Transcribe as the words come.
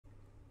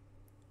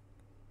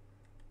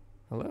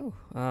Hello,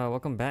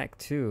 welcome back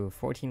to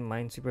 14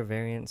 Minesweeper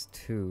Variants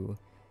 2.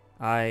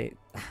 I,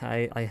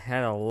 I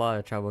had a lot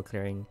of trouble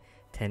clearing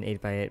 10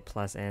 8x8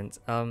 plus ants.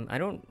 I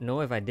don't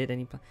know if I did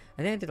any.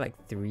 I think I did like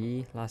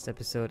 3 last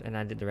episode, and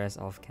I did the rest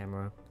off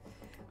camera.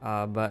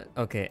 But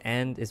okay,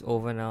 and is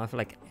over now. I feel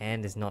like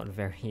and is not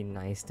very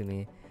nice to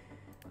me.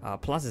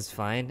 Plus is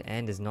fine,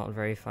 and is not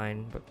very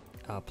fine,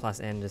 but plus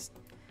and is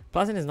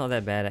not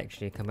that bad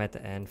actually compared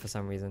to and for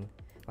some reason.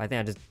 But I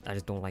think I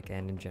just don't like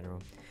and in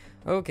general.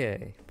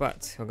 Okay,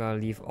 but we're gonna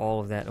leave all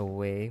of that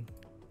away.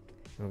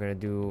 We're gonna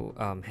do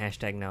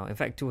hashtag now. In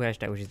fact, 2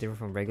 hashtag, which is different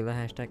from regular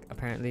hashtag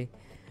apparently.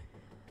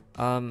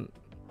 Oh,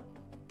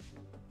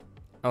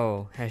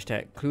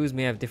 hashtag clues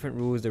may have different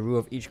rules. The rule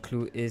of each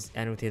clue is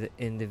annotated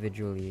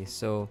individually.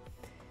 So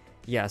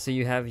yeah, so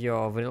you have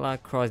your vanilla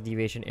cross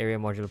deviation area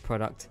modular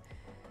product.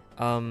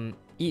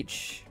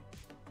 Each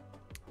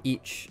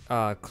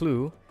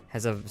clue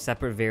has a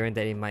separate variant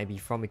that it might be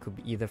from. It could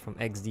be either from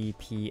XD,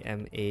 P,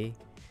 M, A.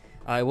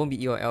 It won't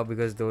be E or L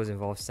because those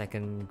involve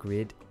second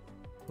grid,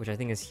 which I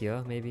think is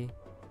here, maybe.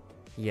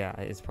 Yeah,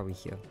 it's probably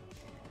here.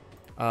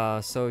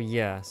 So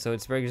yeah, so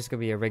it's just gonna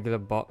be a regular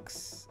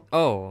box.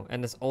 Oh,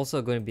 and it's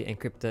also going to be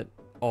encrypted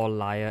or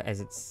liar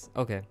as it's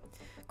okay.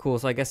 Cool.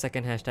 So I guess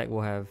second hashtag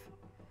will have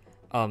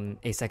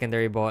a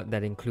secondary board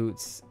that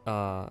includes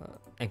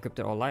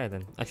encrypted or liar.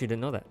 Then actually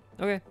didn't know that.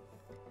 Okay.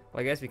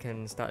 Well, I guess we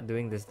can start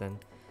doing this then.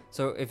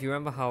 So if you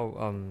remember how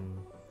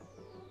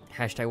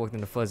hashtag worked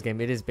in the first game,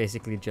 it is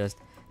basically just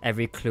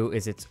every clue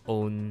is its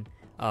own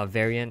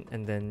variant,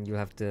 and then you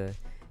have to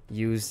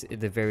use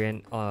the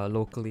variant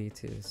locally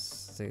to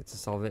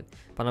solve it.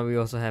 But now we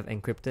also have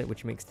encrypted,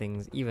 which makes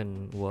things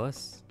even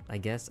worse, I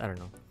guess. I don't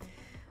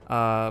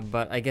know.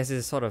 But I guess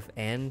it's sort of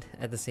and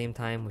at the same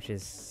time, which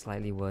is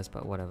slightly worse,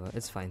 but whatever,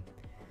 it's fine.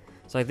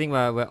 So I think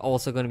we're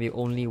also going to be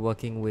only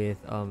working with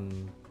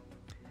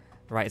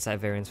right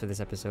side variants for this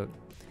episode.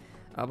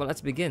 But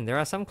let's begin. There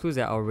are some clues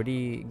that are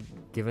already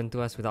given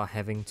to us without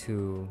having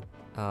to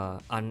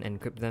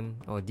unencrypt them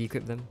or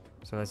decrypt them.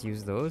 So let's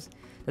use those.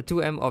 The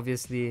 2M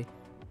obviously,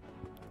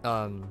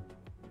 man,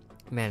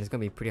 it's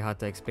gonna be pretty hard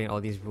to explain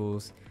all these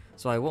rules.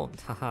 So I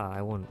won't. Haha,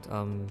 I won't.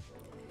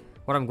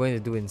 What I'm going to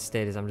do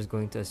instead is I'm just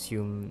going to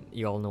assume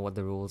you all know what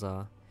the rules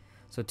are.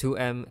 So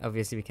 2M,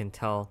 obviously we can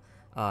tell,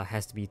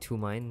 has to be 2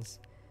 mines.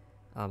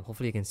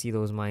 Hopefully you can see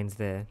those mines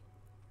there.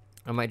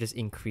 I might just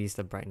increase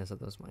the brightness of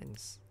those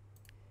mines.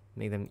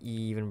 Make them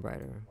even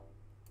brighter.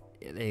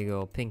 Yeah, there you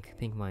go, pink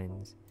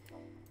mines.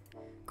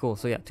 Cool,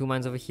 so yeah, 2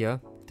 mines over here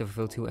to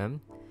fulfill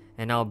 2M.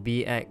 And now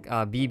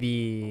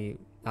BB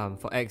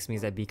for X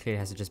means that B clear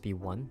has to just be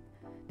 1.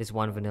 This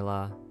 1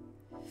 vanilla.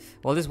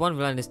 Well, this 1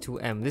 vanilla and this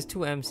 2M. This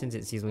 2M, since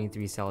it sees only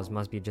 3 cells,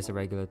 must be just a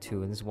regular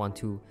 2. And this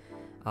 1-2,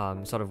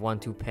 sort of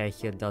 1-2 pair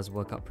here does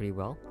work out pretty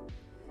well.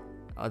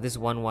 This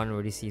 1-1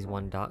 already sees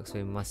 1 dark, so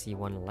it must see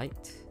 1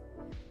 light.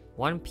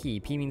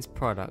 1P, P means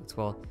product.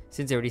 Well,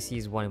 since it already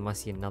sees 1, it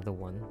must see another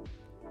 1.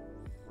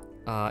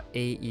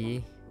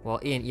 AE, well,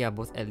 A and E are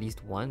both at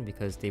least 1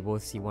 because they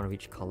both see 1 of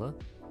each color.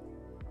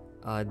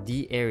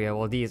 D area,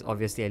 well, D is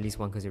obviously at least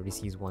 1 because it already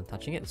sees 1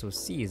 touching it, so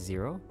C is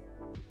 0.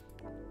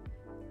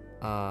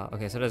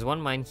 Okay, so there's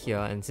 1 mine here,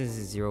 and since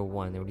it's 0,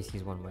 1, it already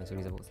sees 1 mine, so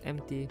these are both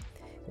empty.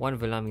 1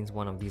 villa means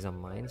 1 of these are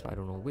mines, but I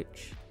don't know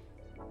which.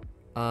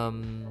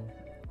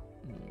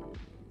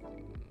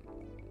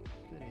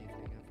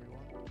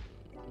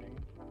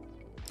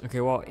 Okay,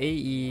 well,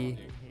 AE,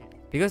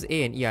 because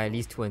A and E are at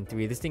least 2 and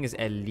 3, this thing is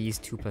at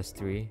least 2 plus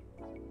 3.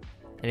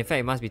 And in fact,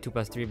 it must be 2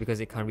 plus 3 because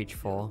it can't reach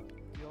 4.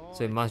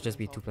 So it must just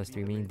be 2 plus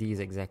 3, meaning D is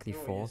exactly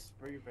 4.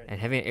 And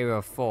having an area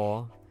of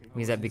 4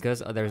 means that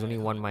because there is only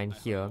 1 mine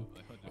here,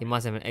 it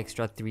must have an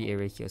extra 3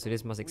 area here. So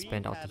this must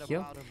expand out to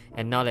here.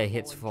 And now that it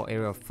hits for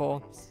area of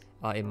 4,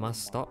 it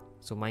must stop.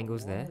 So mine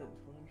goes there.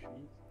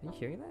 Are you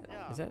hearing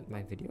that? Is that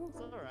my video?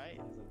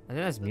 I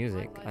think that's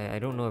music. I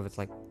don't know if it's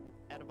like...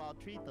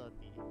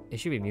 It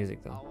should be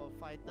music though.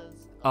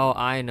 Oh,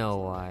 I know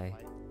why.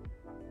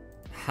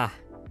 Ha!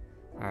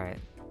 Alright.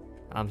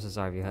 I'm so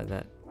sorry if you heard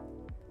that.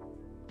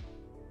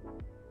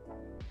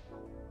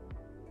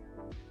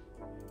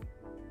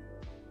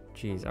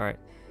 Jeez, alright.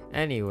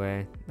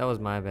 Anyway, that was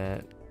my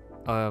bad.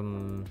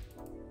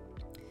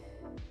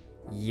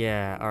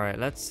 Yeah, alright,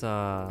 let's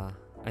I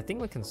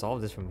think we can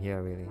solve this from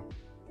here really.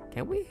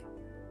 Can we?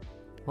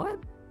 What?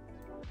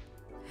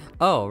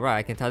 Oh, right,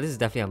 I can tell this is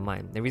definitely a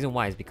mine. The reason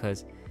why is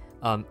because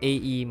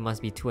AE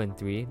must be 2 and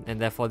 3, and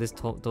therefore this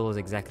total is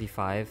exactly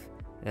 5.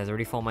 There's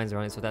already 4 mines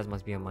around it, so that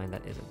must be a mine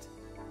that isn't.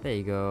 There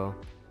you go.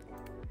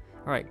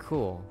 Alright,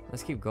 cool.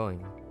 Let's keep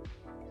going.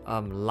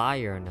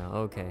 Liar now.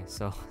 Okay,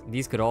 so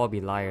these could all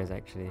be liars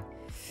actually.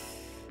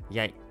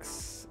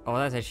 Yikes. Oh,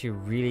 that's actually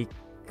really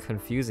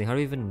confusing. How do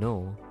you even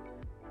know?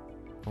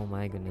 Oh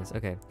my goodness.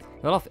 Okay.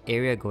 A lot of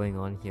area going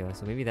on here,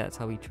 so maybe that's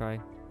how we try.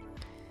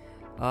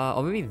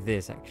 Or maybe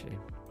this actually.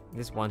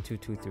 This 1, 2,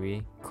 2,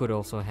 3 could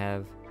also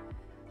have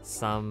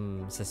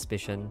some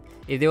suspicion.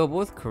 If they were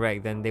both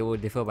correct, then they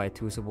would differ by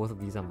 2, so both of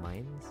these are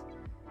mines.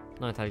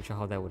 Not entirely sure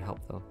how that would help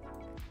though.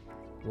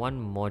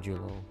 1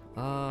 modulo.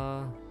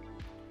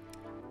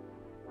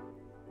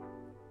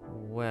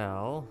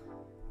 Well...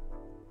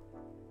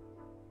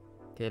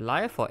 Okay,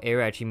 liar for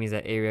area actually means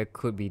that area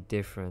could be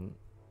different.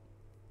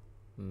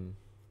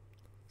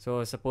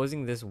 So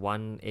supposing this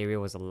one area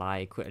was a lie,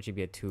 it could actually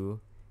be a 2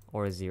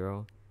 or a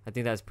 0. I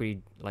think that's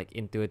pretty like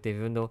intuitive,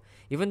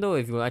 even though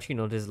if you actually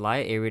notice,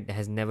 lie area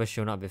has never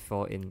shown up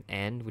before in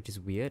AND, which is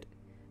weird.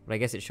 But I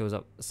guess it shows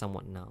up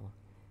somewhat now.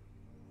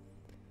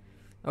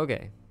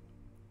 Okay.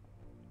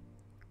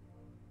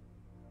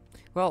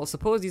 Well,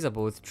 suppose these are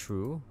both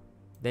true,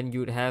 then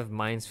you'd have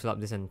mines fill up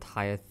this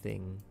entire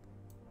thing.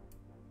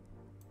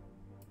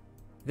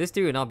 This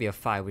 3 would not be a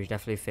 5, which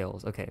definitely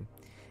fails. Okay.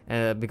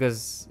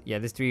 Because, yeah,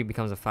 this 3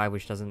 becomes a 5,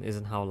 which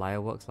isn't how liar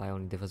works. Liar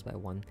only differs by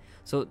 1.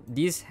 So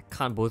these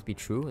can't both be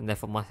true, and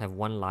therefore must have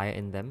one liar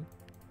in them.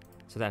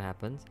 So that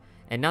happens.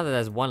 And now that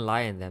there's one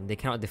liar in them, they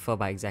cannot differ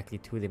by exactly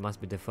 2, they must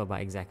be differ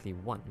by exactly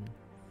 1.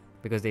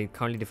 Because they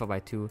currently differ by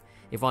 2.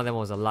 If one of them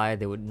was a liar,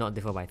 they would not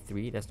differ by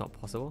 3. That's not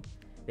possible.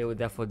 They would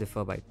therefore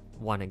differ by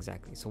 1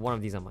 exactly. So one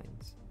of these are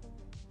mines.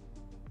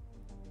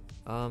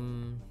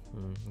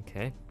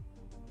 Okay.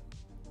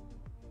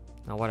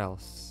 Now what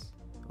else?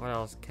 What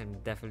else can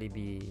definitely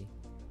be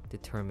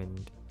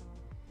determined?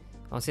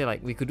 I'll say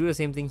like we could do the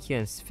same thing here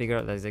and figure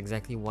out there's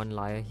exactly one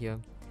liar here.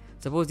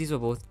 Suppose these were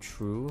both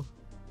true.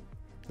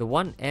 The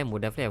 1M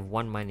would definitely have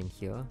one mine in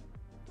here.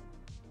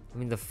 I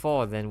mean the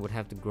 4 then would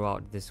have to grow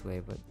out this way,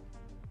 but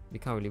we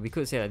can't really. We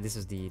could say that this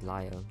is the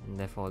liar, and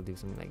therefore I'll do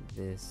something like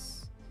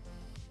this.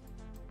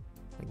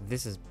 Like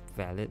this is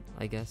valid,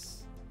 I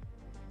guess.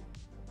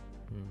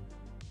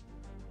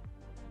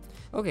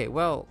 Okay,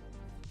 well,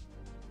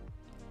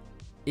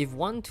 if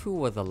 1, 2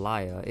 were the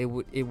liar, it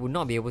would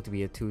not be able to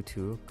be a 2,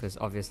 2 because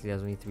obviously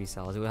there's only 3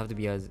 cells. It would have to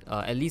be a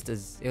at least it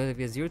would have to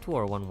be a 0, 2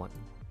 or a 1, 1.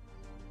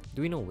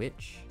 Do we know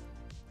which?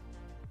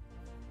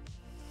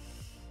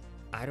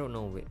 I don't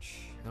know which.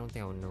 I don't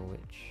think I would know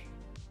which.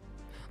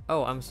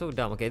 Oh, I'm so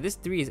dumb. Okay, this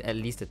 3 is at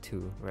least a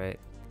 2, right?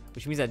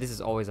 Which means that this is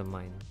always a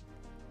mine.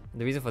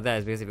 And the reason for that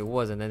is because if it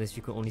wasn't, then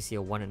you could only see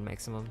a 1 at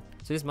maximum.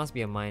 So this must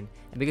be a mine.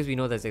 And because we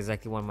know there's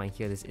exactly one mine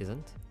here, this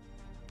isn't.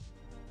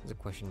 There's a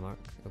question mark.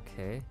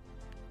 Okay.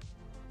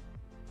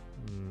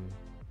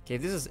 Okay,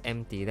 if this is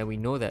empty, then we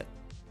know that.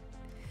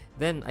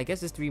 Then I guess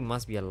this 3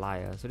 must be a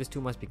liar. So this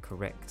 2 must be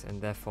correct,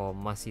 and therefore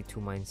must see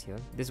 2 mines here.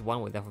 This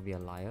 1 would therefore be a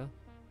liar.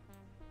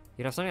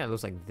 You'd have something that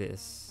looks like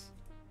this.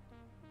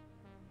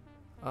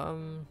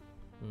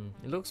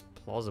 It looks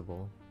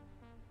plausible.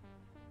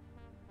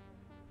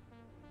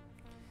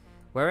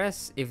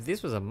 Whereas if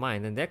this was a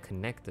mine, then they're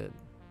connected.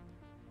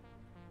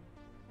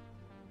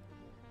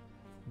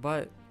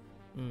 But,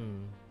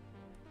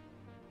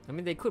 I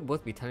mean, they could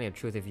both be telling the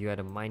truth. If you had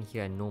a mine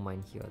here and no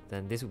mine here,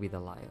 then this would be the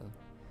liar.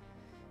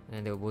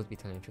 And they would both be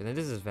telling the truth. And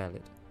this is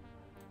valid.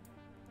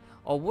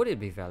 Or would it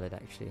be valid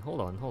actually?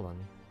 Hold on.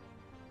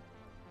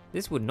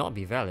 This would not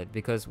be valid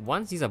because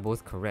once these are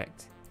both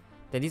correct,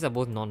 then these are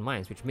both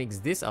non-mines, which makes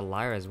this a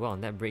liar as well,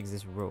 and that breaks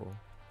this row.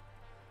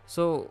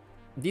 So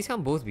these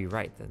can't both be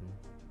right then.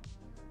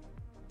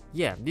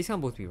 Yeah, these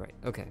can't both be right.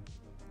 Okay.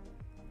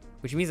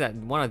 Which means that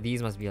one of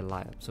these must be a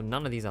liar. So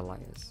none of these are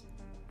liars.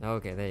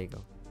 Okay, there you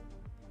go.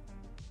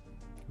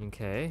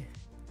 Okay.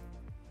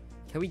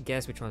 Can we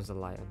guess which one's the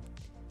liar?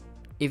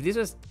 If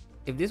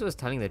this was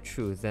telling the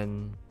truth,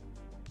 then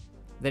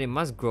it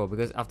must grow,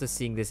 because after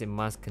seeing this, it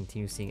must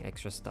continue seeing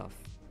extra stuff.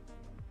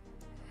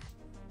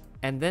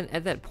 And then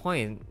at that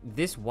point,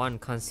 this 1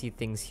 can't see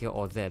things here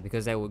or there,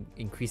 because that would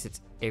increase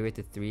its area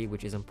to 3,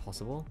 which isn't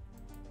possible.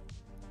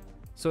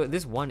 So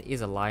this 1 is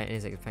a liar and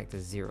is in fact a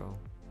 0.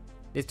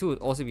 This 2 would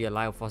also be a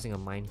liar forcing a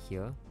mine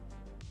here.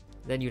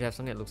 Then you'd have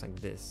something that looks like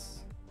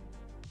this.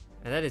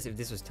 And that is if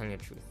this was telling the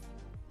truth.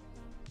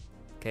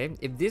 Okay,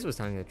 if this was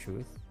telling the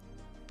truth,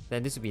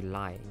 then this would be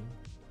lying.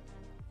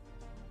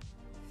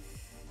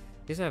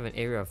 This would have an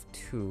area of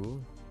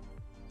 2.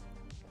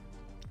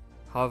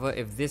 However,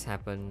 if this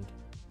happened,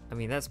 I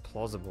mean that's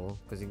plausible,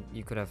 because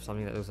you could have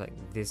something that looks like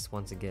this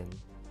once again.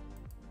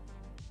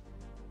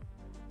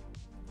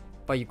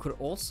 But you could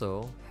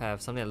also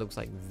have something that looks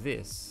like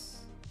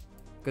this,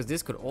 because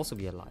this could also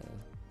be a liar.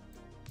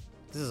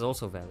 This is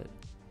also valid.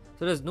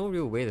 So there's no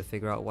real way to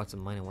figure out what's a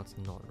mine and what's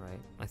not, right?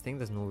 I think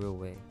there's no real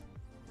way.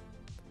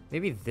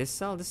 Maybe this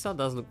cell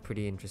does look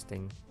pretty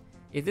interesting.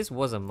 If this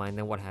was a mine,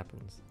 then what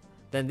happens?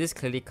 Then this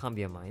clearly can't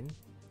be a mine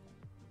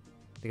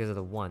because of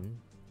the 1.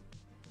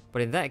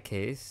 But in that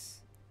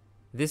case,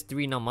 this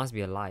 3 now must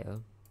be a liar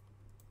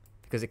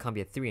because it can't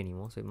be a 3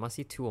 anymore, so it must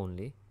see 2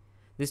 only.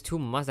 This 2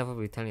 must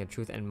definitely be telling the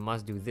truth and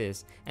must do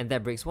this, and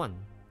that breaks 1.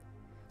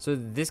 So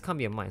this can't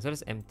be a mine, so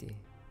it's empty.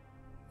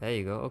 There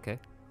you go, okay.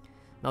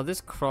 Now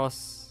this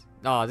cross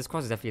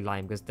is definitely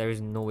lying because there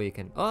is no way you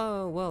can.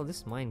 Oh, well,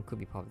 this mine could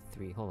be part of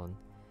 3. Hold on.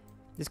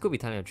 This could be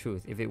telling the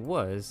truth. If it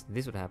was,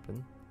 this would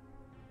happen.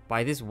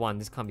 By this 1,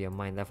 this can't be a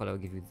mine, therefore that will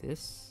give you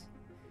this.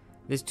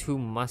 This 2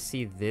 must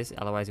see this,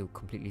 otherwise it will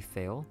completely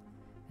fail.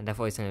 And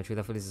therefore it's telling the truth,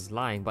 therefore this is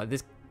lying. But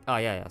this,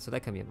 yeah, so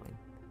that can be a mine.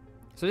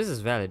 So this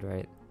is valid,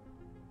 right?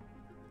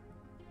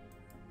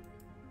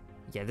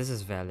 Yeah, this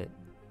is valid.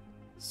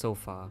 So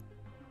far.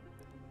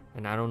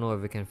 And I don't know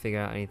if we can figure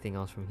out anything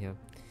else from here.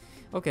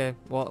 Okay,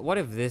 well, what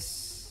if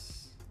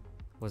this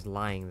was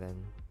lying then?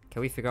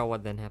 Can we figure out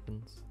what then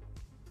happens?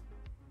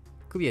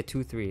 Could be a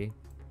 2-3.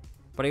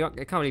 But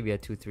it can't really be a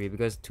 2-3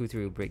 because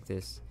 2-3 will break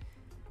this.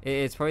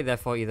 It's probably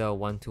therefore either a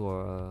 1-2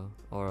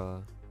 or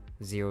a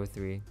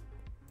 0-3.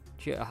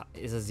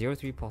 Is a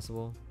 0-3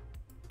 possible?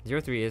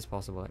 0-3 is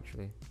possible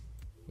actually.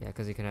 Yeah,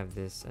 because you can have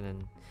this and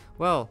then...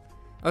 Well,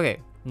 okay.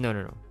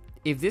 No.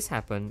 If this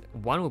happened,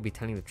 1 will be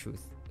telling the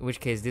truth. In which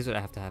case, this would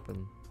have to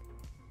happen.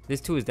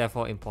 This 2 is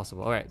therefore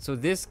impossible. Alright, so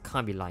this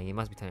can't be lying. It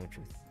must be telling the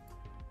truth.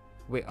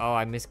 Wait, oh,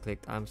 I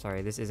misclicked. I'm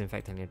sorry. This is in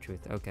fact telling the truth.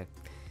 Okay.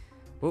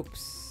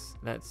 Oops.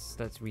 Let's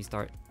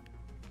restart.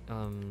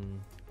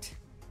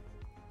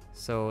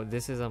 So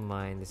this is a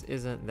mine. This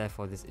isn't.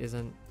 Therefore, this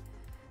isn't.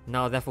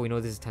 Now, therefore, we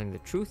know this is telling the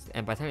truth.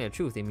 And by telling the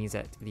truth, it means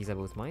that these are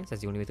both mines.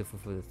 That's the only way to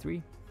fulfill the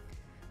 3.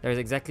 There is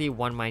exactly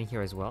 1 mine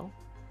here as well.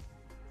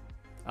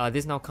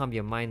 This now can't be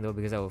a mine though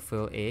because that will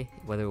fill A,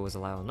 whether it was a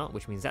lie or not,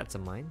 which means that's a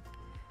mine.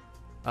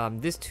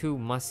 This 2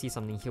 must see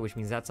something here, which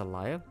means that's a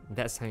liar.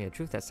 That's telling the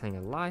truth, that's telling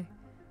a lie.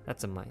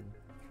 That's a mine.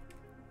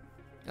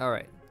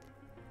 Alright.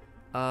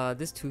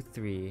 This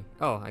 2-3.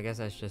 Oh, I guess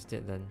that's just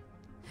it then.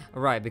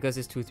 Alright, because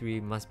this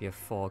 2-3 must be a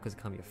 4 because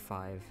it can't be a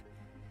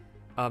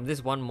 5.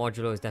 This 1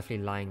 modulo is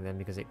definitely lying then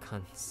because it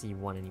can't see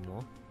 1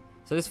 anymore.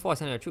 So this 4 is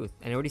telling the truth,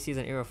 and it already sees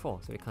an area of 4,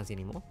 so it can't see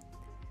anymore.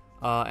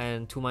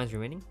 And 2 mines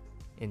remaining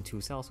in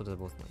 2 cells, so those are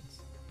both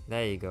mines.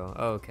 There you go.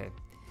 Oh, okay.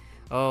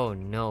 Oh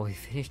no, we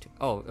finished.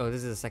 Oh,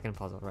 this is the second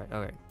puzzle, right?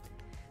 Okay.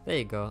 There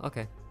you go.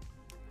 Okay.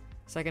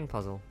 Second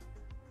puzzle.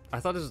 I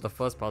thought this was the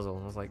first puzzle.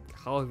 I was like,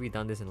 how have we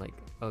done this in like...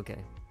 Okay.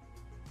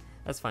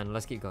 That's fine.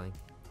 Let's keep going.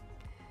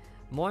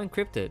 More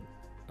encrypted.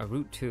 A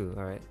route 2.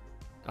 Alright.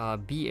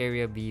 B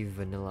area, B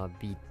vanilla,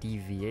 B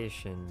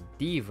deviation,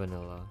 D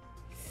vanilla.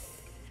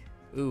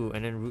 Ooh,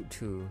 and then route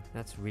 2.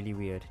 That's really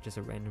weird. Just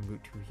a random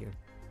route 2 here.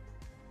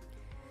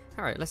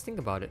 Alright, let's think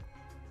about it.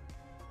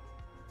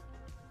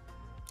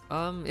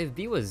 If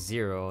B was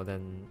 0,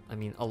 then, I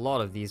mean, a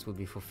lot of these would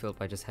be fulfilled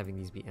by just having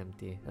these be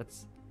empty.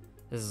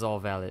 This is all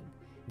valid.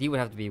 D would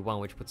have to be 1,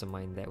 which puts a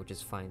mine there, which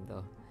is fine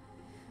though.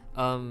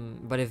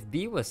 But if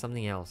B was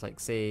something else, like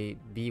say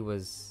B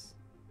was...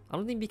 I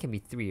don't think B can be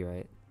 3,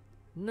 right?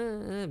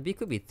 No, B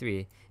could be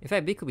 3. In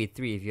fact, B could be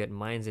 3 if you had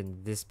mines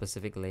in this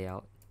specific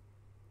layout.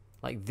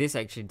 Like, this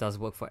actually does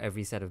work for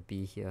every set of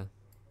B here.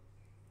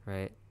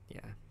 Right?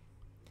 Yeah.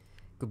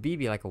 Could B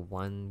be like a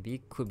 1?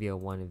 B could be a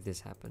 1 if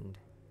this happened.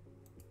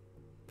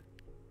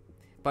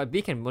 But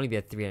B can only be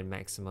a 3 at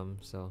maximum,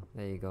 so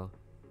there you go.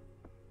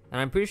 And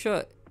I'm pretty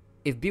sure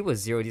if B was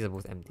 0, these are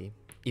both empty.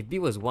 If B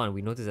was 1,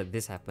 we notice that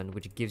this happened,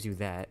 which gives you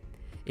that.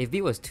 If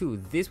B was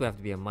 2, this would have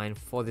to be a mine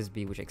for this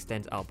B, which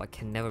extends out but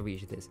can never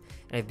reach this.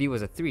 And if B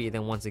was a 3,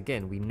 then once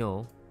again, we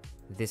know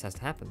this has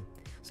to happen.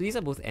 So these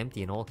are both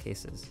empty in all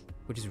cases,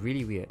 which is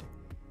really weird.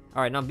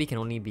 Alright, now B can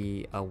only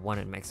be a 1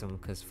 at maximum,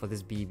 because for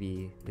this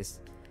B,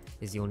 this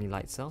is the only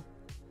light cell.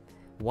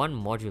 1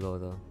 modulo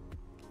though.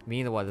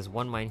 Meaning that what, there's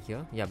 1 mine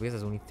here? Yeah, because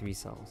there's only 3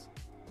 cells.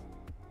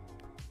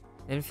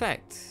 In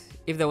fact,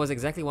 if there was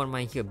exactly 1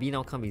 mine here, B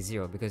now can't be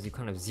 0 because you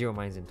can't have 0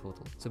 mines in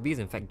total. So B is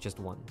in fact just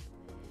 1.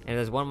 And if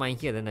there's 1 mine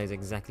here, then there's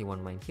exactly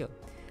 1 mine here.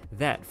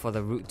 That, for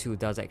the route 2,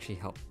 does actually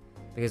help.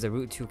 Because the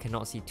route 2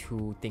 cannot see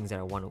 2 things that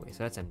are 1 away, so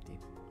that's empty.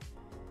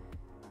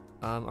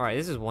 Alright,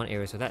 this is 1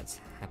 area, so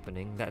that's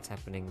happening. That's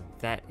happening.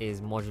 That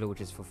is modulo,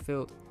 which is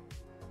fulfilled.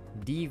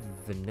 D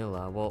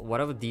vanilla. Well,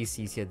 whatever D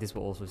sees here, this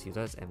will also see, so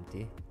that's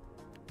empty.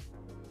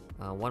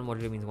 1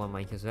 modulo means 1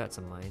 mine here, so that's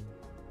a mine.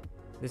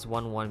 This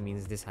 1-1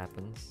 means this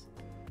happens.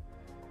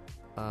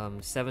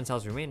 7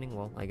 cells remaining,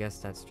 well, I guess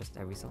that's just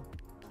every cell.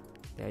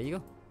 There you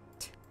go.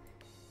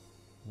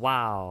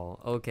 Wow,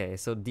 okay,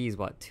 so D is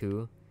what,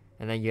 2?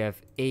 And then you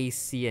have A,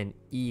 C, and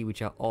E,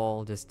 which are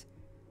all just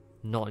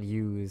not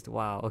used.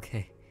 Wow,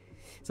 okay.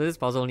 So this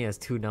puzzle only has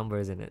 2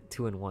 numbers in it,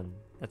 2 and 1.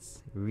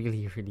 That's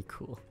really, really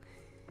cool.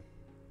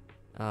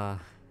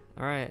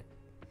 Alright.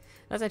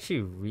 That's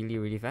actually really,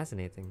 really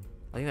fascinating.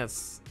 I think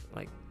that's,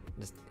 like,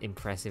 just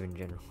impressive in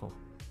general.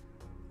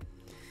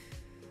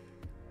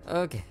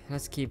 Okay,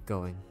 let's keep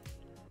going.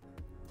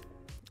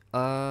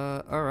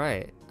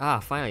 Alright.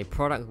 Finally,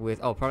 product with...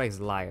 Oh, product is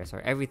liar.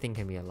 Sorry, everything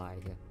can be a lie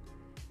here.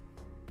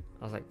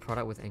 I was like,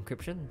 product with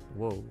encryption?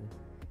 Whoa.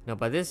 No,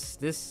 but this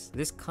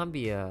can't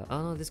be a...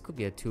 Oh no, this could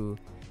be a 2.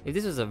 If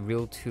this was a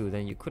real 2,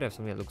 then you could have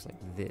something that looks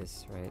like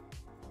this, right?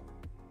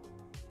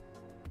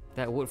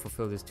 That would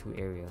fulfill this 2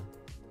 area.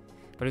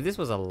 But if this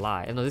was a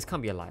lie... No, this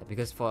can't be a lie,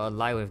 because for a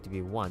lie it would have to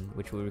be 1,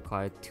 which would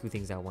require 2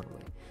 things that are 1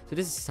 away. So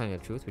this is telling the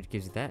truth, which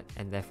gives you that,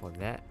 and therefore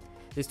that.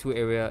 This 2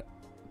 area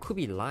could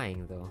be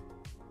lying, though.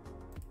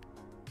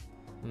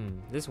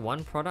 This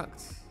 1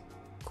 product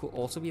could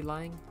also be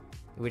lying,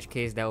 in which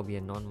case that would be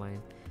a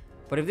non-mine.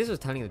 But if this was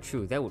telling the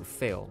truth, that would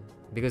fail,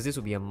 because this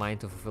would be a mine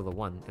to fulfill the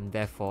 1, and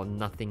therefore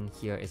nothing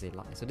here is a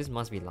lie. So this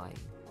must be lying.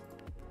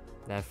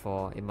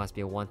 Therefore, it must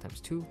be a 1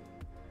 times 2.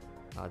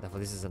 Therefore,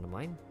 this isn't a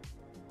mine.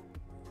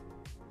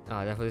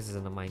 Therefore, this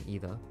isn't a mine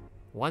either.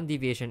 1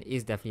 deviation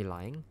is definitely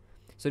lying.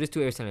 So this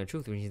 2 areas telling the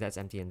truth, which means that's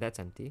empty and that's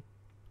empty.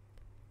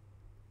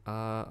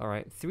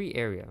 Alright, 3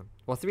 area.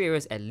 Well, 3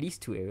 areas, at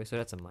least 2 areas, so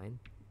that's a mine.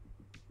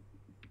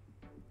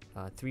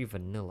 3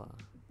 vanilla.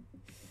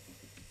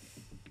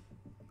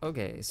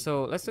 Okay,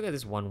 so let's look at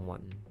this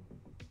 1-1.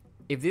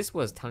 If this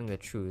was telling the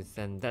truth,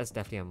 then that's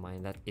definitely a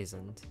mine. That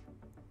isn't.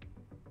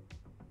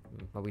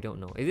 But we don't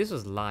know. If this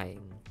was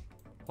lying,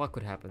 what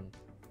could happen?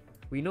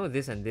 We know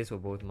this and this were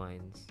both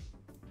mines.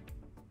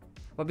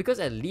 But because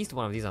at least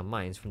one of these are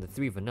mines from the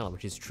 3 vanilla,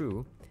 which is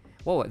true,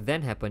 what would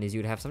then happen is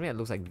you'd have something that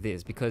looks like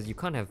this, because you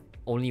can't have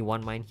only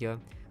one mine here,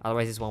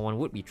 otherwise this 1-1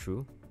 would be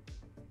true.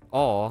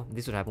 Or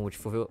this would happen which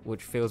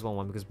fails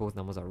 1-1 because both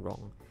numbers are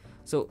wrong.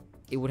 So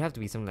it would have to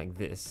be something like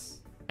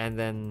this. And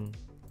then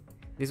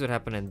this would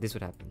happen and this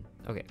would happen.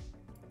 Okay.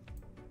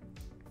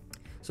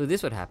 So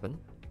this would happen.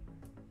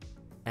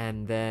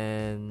 And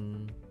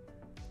then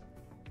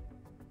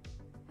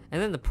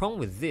the problem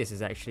with this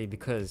is actually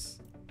because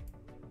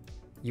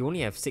you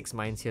only have 6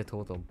 mines here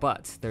total,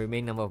 but the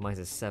remaining number of mines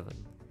is 7.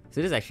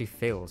 So this actually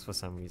fails for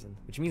some reason,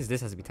 which means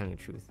this has to be telling the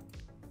truth.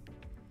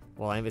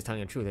 Well, if it's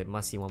telling the truth, it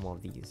must see one more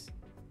of these.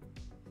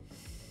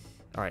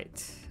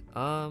 Alright.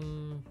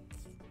 One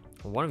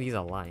of these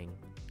are lying.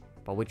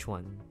 But which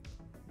one?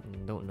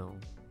 Don't know.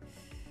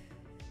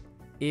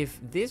 If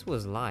this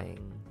was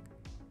lying,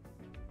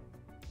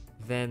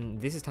 then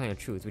this is telling the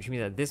truth, which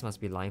means that this must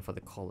be lying for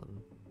the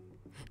column.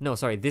 No,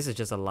 sorry, this is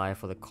just a lie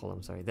for the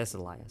column. Sorry, that's a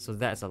liar. So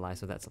that's a lie,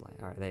 so that's a lie.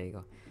 Alright, there you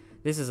go.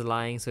 This is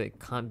lying, so it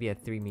can't be a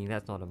 3, meaning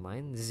that's not a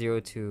mine. 0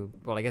 to...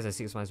 Well, I guess there's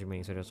 6 mines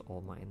remaining, so there's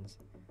all mines.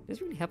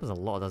 This really happens a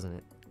lot, doesn't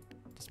it?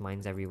 Just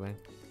mines everywhere.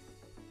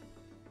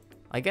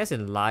 I guess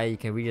in lie, you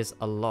can really just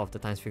a lot of the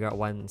times figure out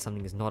when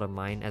something is not a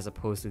mine, as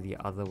opposed to the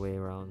other way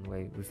around,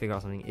 where we figure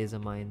out something is a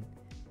mine.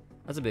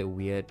 That's a bit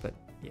weird, but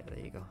yeah, there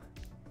you go.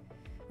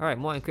 Alright,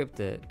 more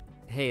encrypted.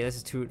 Hey, this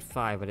is 2 root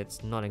 5, but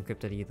it's not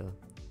encrypted either.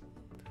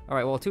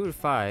 Alright, well, 2 root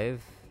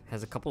 5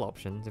 has a couple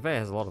options. In fact, it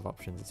has a lot of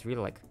options. It's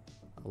really like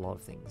a lot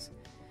of things.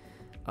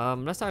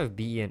 Let's start with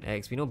B and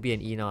X. We know B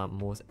and E now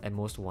are at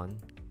most 1.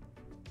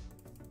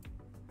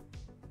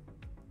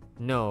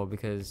 No,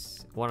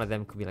 because one of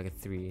them could be like a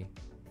 3.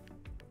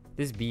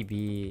 This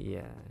BB,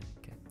 yeah,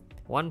 okay.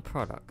 One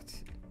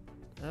product.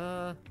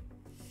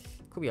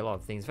 Could be a lot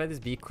of things. In fact, this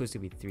B could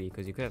still be 3,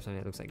 because you could have something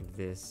that looks like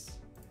this.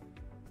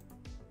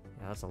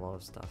 Yeah, that's a lot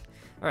of stuff.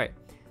 Alright,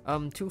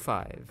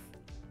 2-5.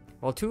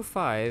 Well,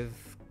 2-5,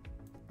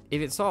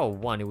 if it saw a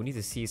 1, it would need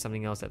to see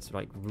something else that's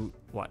like root,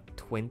 what,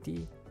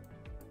 20?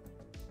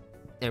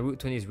 And root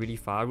 20 is really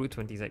far. Root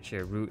 20 is actually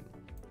a root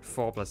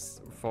 4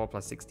 plus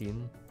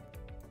 16.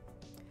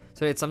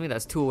 So it's something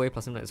that's 2 away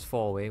plus something that's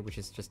 4 away, which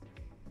is just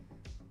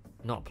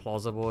not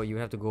plausible. You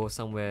would have to go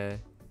somewhere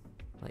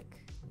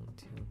like 1,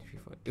 2, 3,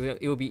 4.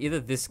 It will be either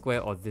this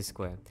square or this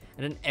square.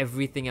 And then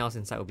everything else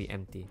inside will be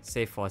empty,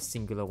 save for a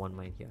singular 1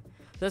 mine here.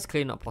 So that's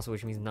clearly not possible,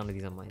 which means none of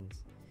these are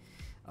mines.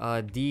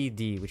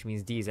 D, which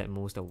means D is at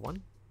most a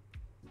 1.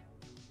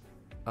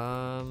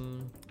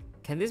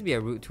 Can this be a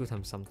root 2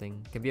 times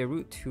something? Can be a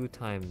root 2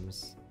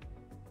 times...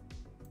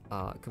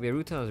 could be a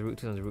root 2 times root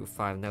 2 times root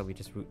 5, and that would be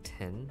just root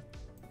 10.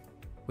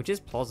 Which is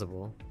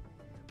plausible.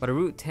 But a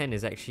root 10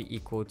 is actually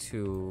equal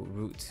to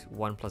root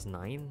 1 plus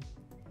 9.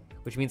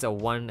 Which means a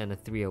 1 and a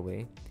 3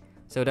 away.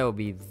 So that would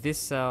be this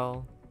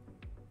cell,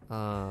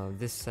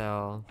 this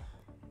cell,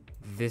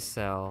 this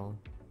cell,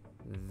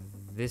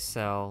 this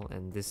cell,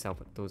 and this cell,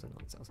 but those are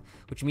not cells.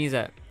 Which means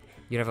that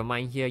you'd have a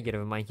mine here, you'd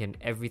have a mine here, and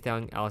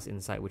everything else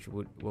inside which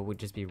would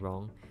just be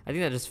wrong. I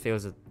think that just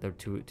fails the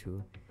 2 root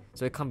 2.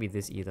 So it can't be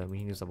this either,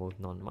 meaning these are both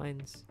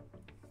non-mines.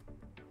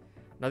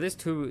 Now this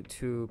 2 root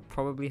 2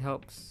 probably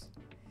helps.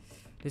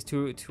 This 2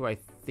 root 2 I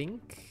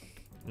think...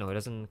 No, it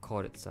doesn't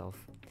call it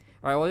itself.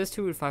 Alright, well this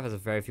 2 root 5 has a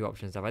very few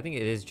options. I think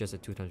it is just a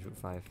 2 times root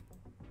 5.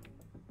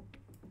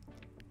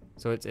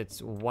 So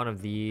it's one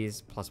of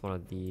these plus one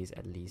of these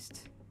at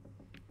least.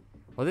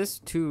 Well this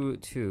 2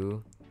 root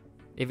 2,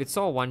 if it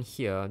saw 1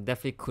 here,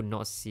 definitely could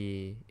not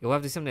see... It will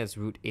have to be something that's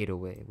root 8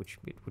 away, which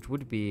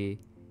would be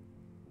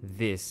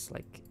this.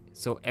 Like,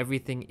 so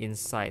everything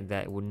inside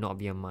that would not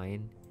be a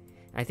mine.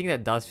 I think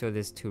that does fill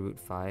this 2 root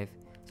 5,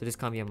 so this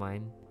can't be a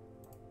mine.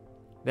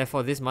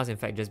 Therefore, this must in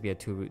fact just be a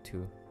 2 root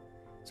 2.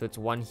 So it's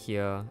 1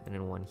 here, and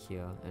then 1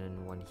 here, and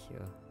then 1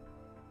 here.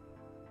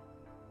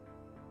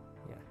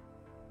 Yeah.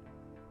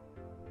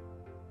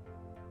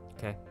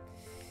 Okay.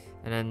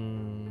 And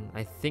then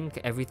I think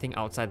everything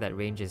outside that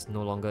range is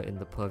no longer in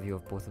the purview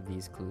of both of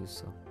these clues,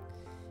 so...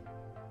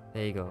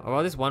 There you go. Oh,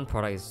 well, this one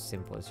product is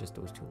simple, it's just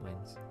those 2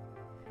 mines.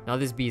 Now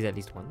this B is at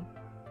least 1.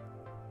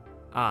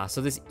 Ah,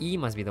 so this E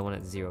must be the one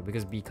at 0,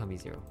 because B can't be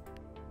 0.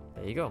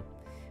 There you go.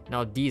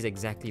 Now D is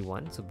exactly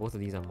 1, so both of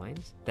these are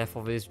mines.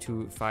 Therefore, for this 2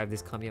 root 5,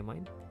 this can't be a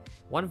mine.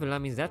 1 vanilla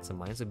means that's a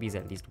mine, so B is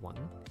at least 1.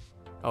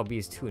 Oh, B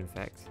is 2 in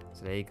fact.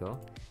 So there you go.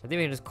 I think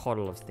we can just call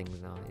all of things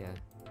now, yeah.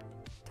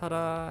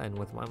 Ta-da! And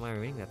with 1 mine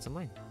remaining, that's a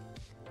mine.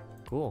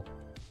 Cool.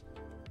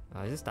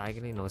 Is this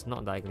diagonally? No, it's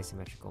not diagonally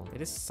symmetrical.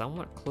 It is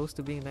somewhat close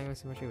to being diagonally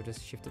symmetrical. We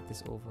just shifted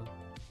this over.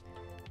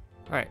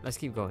 Alright, let's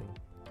keep going.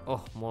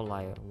 Oh, more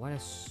liar. Why are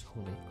so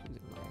many clues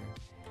in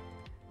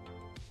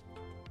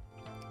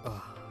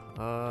liar?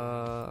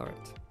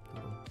 Alright.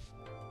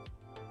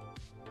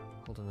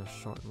 hold on a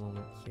short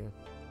moment here.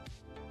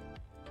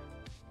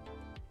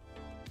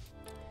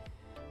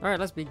 Alright,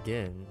 let's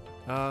begin.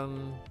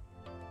 2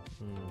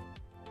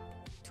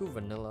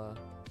 vanilla,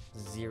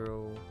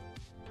 0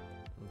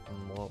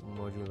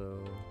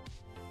 modulo.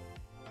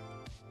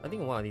 I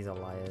think one of these are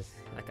liars.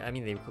 I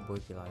mean, they could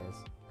both be liars.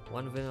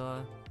 1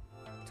 vanilla,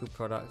 2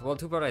 products. Well,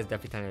 2 products is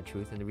definitely telling the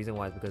truth, and the reason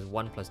why is because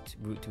 1 plus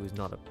root 2 is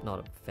not a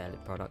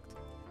valid product.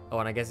 Oh,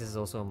 and I guess this is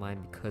also a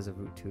mine because of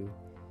root 2.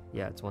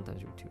 Yeah, it's 1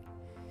 times root 2.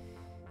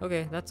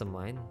 Okay, that's a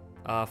mine.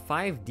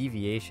 5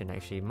 deviation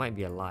actually might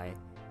be a lie.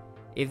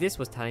 If this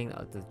was telling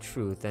the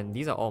truth, then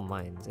these are all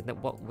mines. And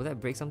that, would that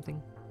break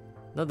something?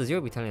 No, the 0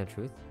 would be telling the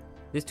truth.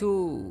 This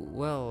 2,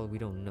 well, we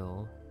don't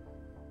know.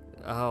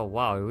 Oh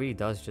wow, it really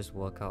does just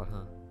work out,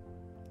 huh?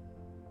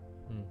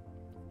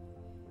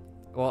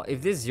 Well,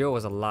 if this 0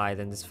 was a lie,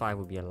 then this 5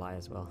 would be a lie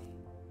as well.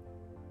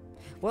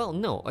 Well,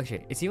 no,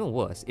 actually, it's even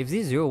worse. If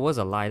this 0 was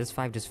a lie, this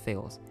 5 just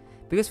fails.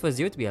 Because for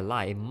 0 to be a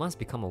lie, it must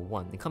become a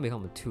 1. It can't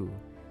become a 2.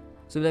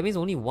 So that means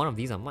only one of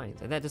these are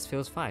mines, and that just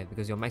fails 5,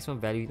 because your maximum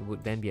value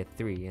would then be a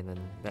 3, and then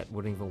that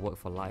wouldn't even work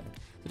for liar.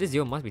 So this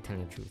 0 must be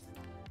telling the truth.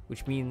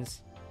 Which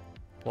means,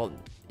 well,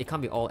 it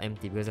can't be all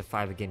empty, because a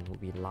 5 again would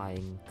be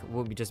lying,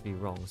 would just be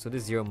wrong. So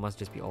this 0 must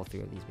just be all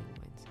 3 of these being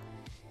mines.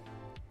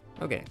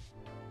 Okay.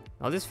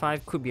 Now this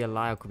 5 could be a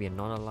lie or could be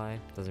not a lie,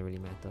 doesn't really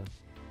matter.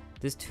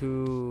 This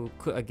 2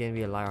 could again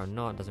be a lie or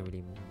not, doesn't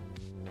really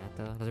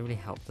matter, doesn't really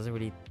help, doesn't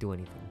really do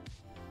anything.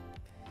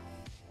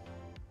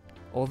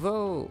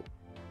 Although,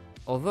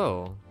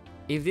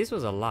 if this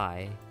was a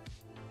lie,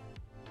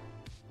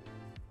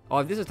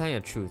 or if this was telling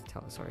the truth,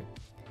 sorry,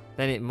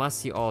 then it must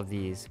see all of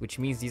these, which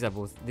means these are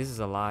both, this is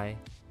a lie,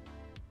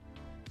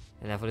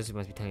 and therefore this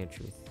must be telling the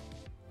truth.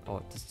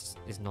 Oh, this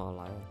is not a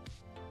liar.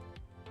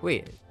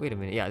 Wait a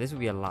minute, yeah, this would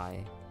be a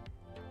lie.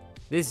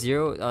 This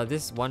 0,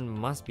 this 1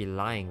 must be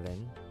lying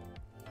then,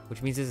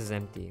 which means this is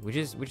empty, which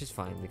is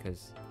fine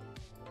because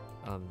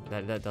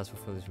that does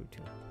fulfill this root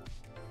 2.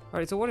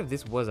 Alright, so what if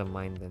this was a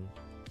mine then?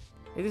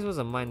 If this was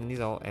a mine, then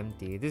these are all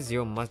empty. This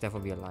 0 must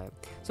therefore be a liar.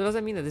 So does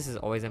that mean that this is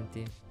always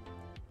empty?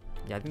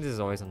 Yeah, I think this is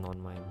always a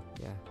non-mine.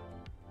 Yeah.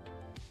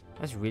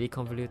 That's really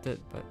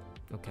convoluted, but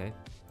okay.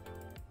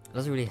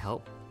 Doesn't really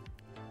help.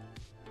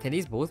 Can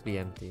these both be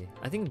empty?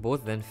 I think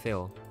both then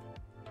fail.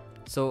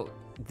 So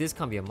this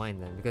can't be a mine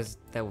then, because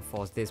that would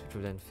force this, which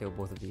would then fail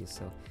both of these.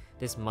 So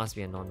this must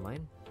be a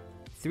non-mine.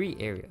 3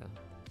 area,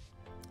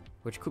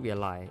 which could be a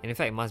lie. And in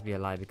fact, it must be a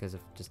lie because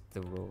of just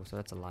the row. So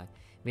that's a lie.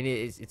 I mean,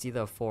 it's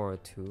either a 4 or a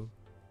 2.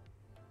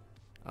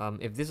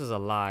 If this was a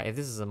lie, if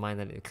this is a mine,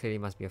 then it clearly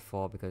must be a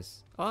 4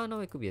 because... Oh no,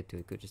 it could be a 2.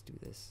 It could just do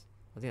this.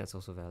 I think that's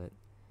also valid.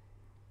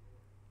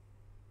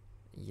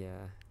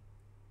 Yeah.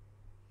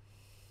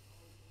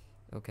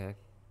 Okay.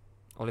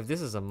 Well, if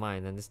this is a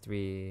mine, then this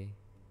 3...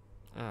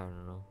 I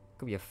don't know.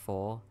 Could be a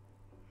 4.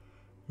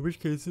 In which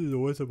case, this is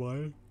always a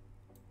mine.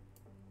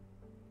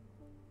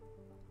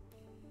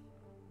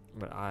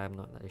 But I'm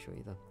not that sure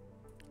either.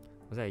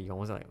 Was that a yawn?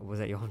 Was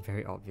that yawn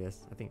very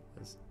obvious? I think it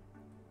was.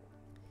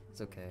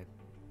 It's okay.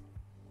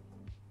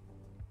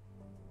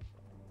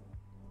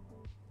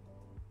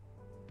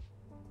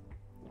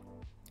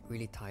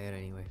 Really tired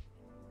anyway.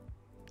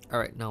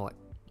 Alright, now what?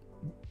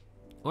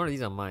 One of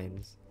these are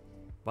mines,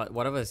 but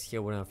whatever is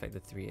here wouldn't affect the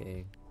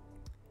 3A.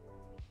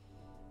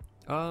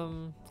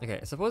 Okay,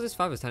 suppose this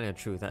 5 is telling the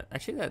truth.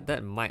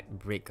 That might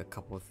break a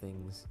couple of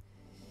things.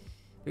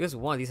 Because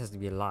one of these has to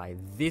be a lie.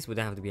 This would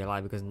then have to be a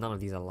lie because none of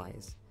these are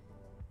lies.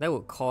 That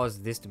would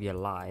cause this to be a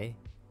lie,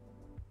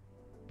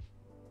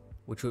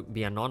 which would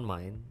be a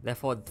non-mine.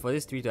 Therefore, for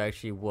this 3 to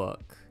actually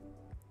work,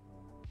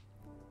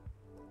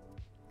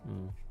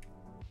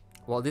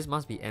 well, this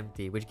must be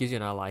empty, which gives you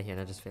another lie here,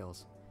 and that just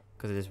fails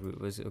because of this root,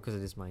 because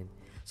of this mine.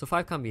 So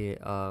 5 can't be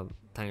telling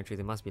the truth.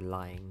 It must be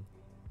lying.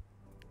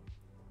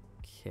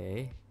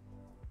 Okay,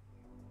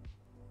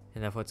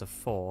 and therefore it's a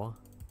 4.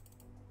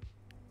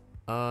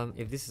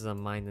 If this is a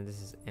mine, then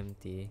this is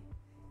empty.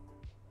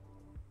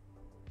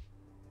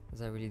 Does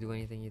that really do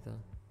anything either?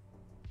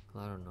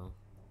 I don't know.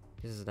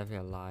 This is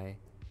definitely a lie.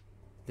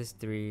 This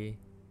 3...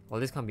 Well,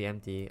 this can't be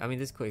empty. I mean,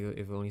 this could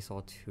if we only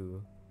saw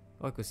 2.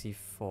 Or I could see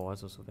 4.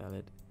 That's also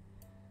valid.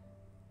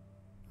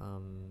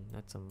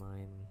 That's a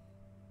mine.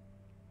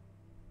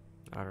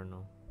 I don't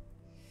know.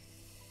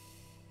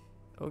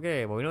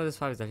 Okay, well, we know this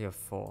 5 is definitely a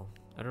 4.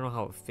 I don't know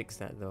how to fix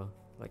that though.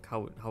 Like,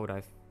 how would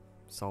I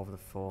solve the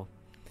 4?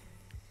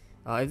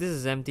 If this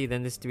is empty,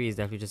 then this 3 is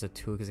definitely just a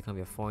 2 because it can't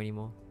be a 4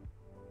 anymore.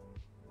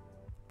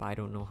 But I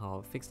don't know how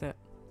I'll fix that.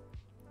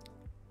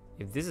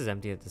 If this is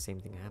empty, the same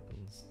thing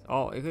happens.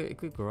 Oh, it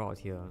could grow out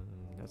here.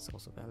 That's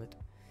also valid.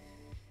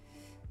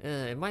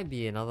 It might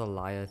be another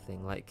liar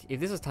thing. Like,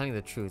 if this is telling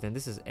the truth, then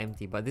this is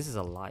empty, but this is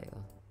a liar.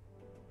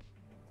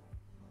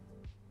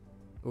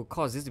 It will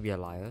cause this to be a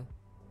liar.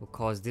 It will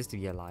cause this to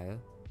be a liar.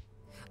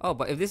 Oh,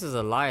 but if this is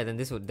a liar, then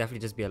this would definitely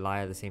just be a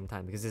liar at the same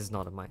time because this is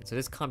not a mine. So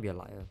this can't be a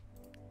liar.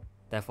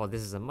 Therefore,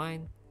 this is a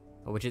mine.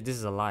 This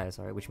is a liar,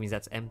 sorry, which means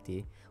that's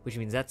empty, which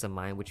means that's a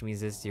mine, which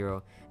means this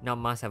 0 now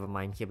must have a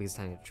mine here because it's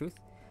telling the truth.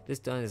 This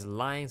turn is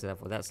lying, so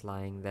therefore that's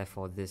lying.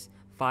 Therefore this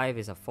 5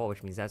 is a 4,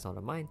 which means that's not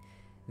a mine.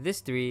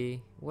 This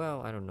 3,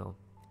 well, I don't know.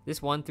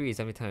 This 1, 3 is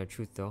definitely telling the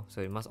truth though,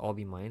 so it must all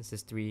be mines.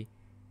 This 3,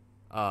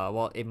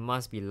 well, it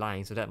must be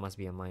lying, so that must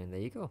be a mine. There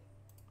you go.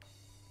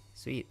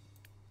 Sweet.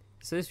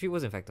 So this 3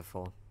 was in fact a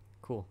 4.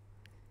 Cool.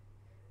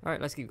 Alright,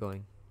 let's keep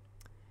going.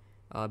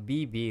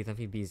 B is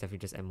definitely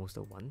just at most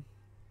a 1.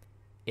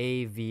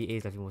 A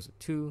is definitely most a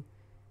 2.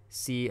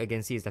 C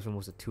is definitely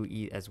most a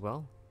 2E as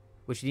well.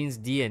 Which means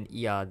D and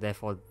E are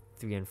therefore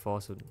 3 and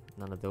 4, so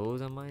none of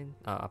those are mine,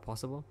 are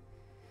possible.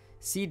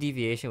 C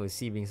deviation with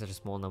C being such a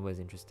small number is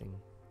interesting,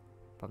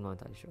 but I'm not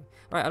entirely sure.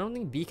 Alright, I don't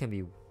think B can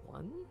be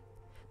 1.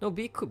 No,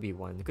 B could be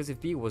 1, because if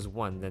B was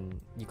 1,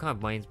 then you can't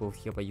have mines both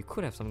here, but you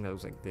could have something that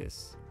looks like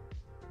this.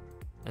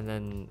 And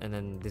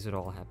then this would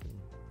all happen.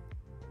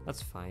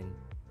 That's fine.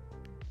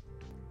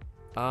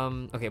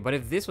 Okay, but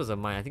if this was a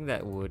mine, I think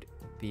that would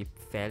be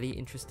fairly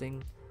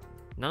interesting.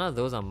 None of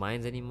those are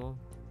mines anymore.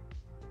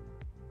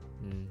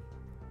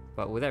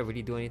 But would that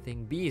really do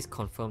anything? B is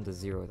confirmed to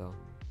 0 though.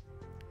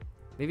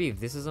 Maybe if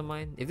this is a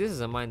mine? If this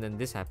is a mine, then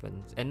this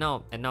happens. And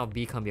now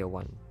B can't be a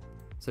 1.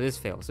 So this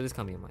fails, so this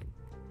can't be a mine.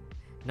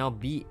 Now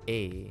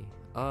BA.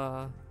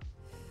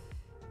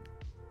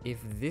 If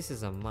this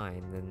is a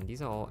mine, then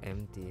these are all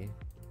empty.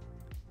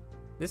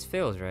 This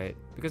fails, right?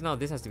 Because now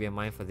this has to be a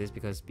mine for this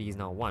because B is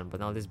now 1, but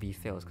now this B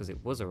fails because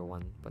it was a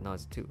 1, but now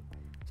it's 2.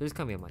 So this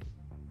can't be a mine.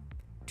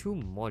 2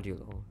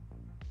 modulo.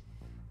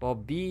 Well,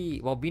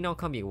 B now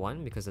can't be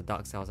 1 because the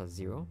dark cells are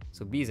 0.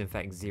 So B is in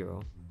fact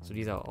 0. So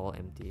these are all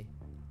empty.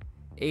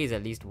 A is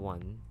at least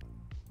 1. So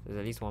there's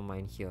at least 1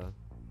 mine here.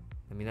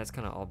 I mean, that's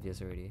kind of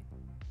obvious already.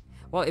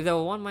 Well, if there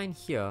were 1 mine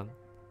here,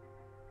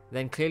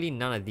 then clearly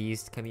none of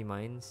these can be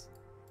mines.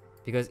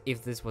 Because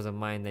if this was a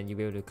mine, then you'd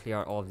be able to clear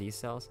out all of these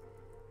cells.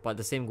 But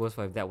the same goes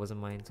for if that was a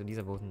mine. So these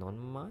are both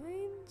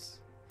non-mines?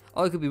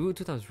 Oh, it could be root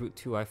 2 times root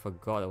 2. I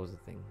forgot that was a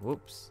thing.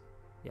 Whoops.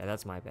 Yeah,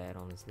 that's my bad,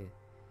 honestly.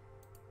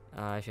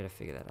 I should have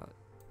figured that out.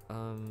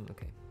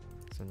 Okay.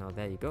 So now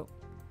there you go.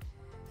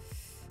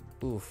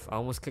 Oof, I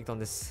almost clicked on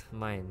this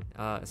mine.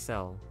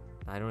 Cell.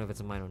 I don't know if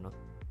it's a mine or not.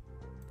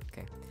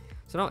 Okay.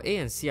 So now A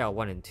and C are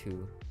 1 and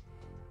 2.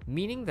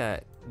 Meaning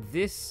that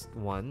this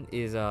one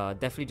is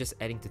definitely just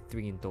adding to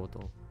 3 in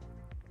total.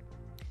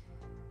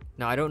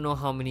 Now I don't know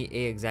how many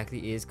A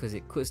exactly is because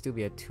it could still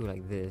be a 2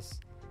 like this.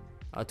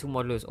 2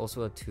 modulo is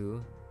also a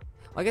 2.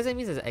 I guess that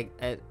means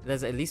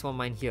there's at least 1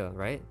 mine here,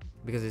 right?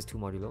 Because it's 2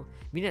 modulo.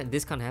 Meaning that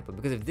this can't happen,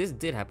 because if this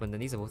did happen, then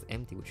these are both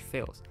empty, which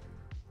fails.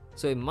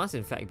 So it must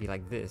in fact be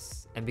like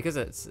this. And because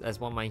there's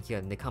 1 mine here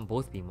and they can't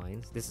both be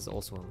mines, this is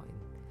also a mine.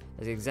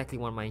 There's exactly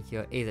 1 mine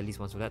here, A is at least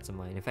 1, so that's a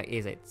mine. In fact, A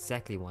is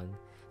exactly 1,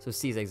 so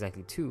C is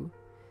exactly 2.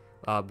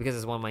 Because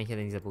there's 1 mine here,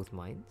 then these are both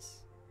mines.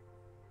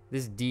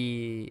 This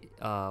D,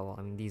 well,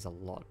 I mean, D is a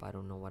lot, but I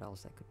don't know what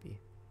else that could be.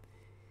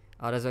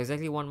 There's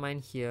exactly 1 mine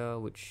here,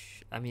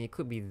 which, I mean, it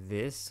could be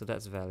this, so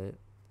that's valid.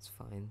 It's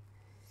fine.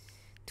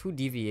 2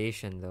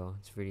 deviation, though.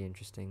 It's really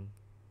interesting.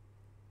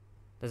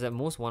 There's at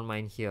most 1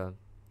 mine here.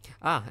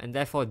 And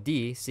therefore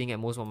D, seeing at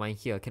most 1 mine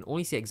here, can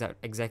only see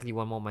exactly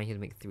 1 more mine here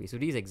to make 3. So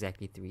D is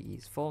exactly 3. E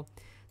is 4.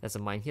 There's a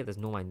mine here. There's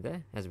no mine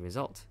there as a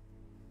result.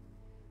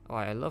 Oh,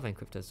 I love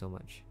encryptors so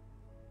much.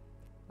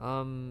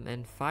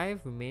 And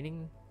 5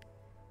 remaining.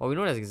 Well, we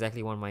know there's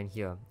exactly 1 mine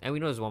here. And we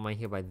know there's 1 mine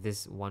here by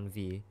this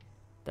 1V.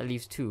 That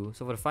leaves 2.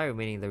 So for the 5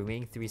 remaining, the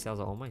remaining 3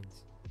 cells are all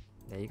mines.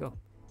 There you go.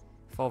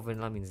 4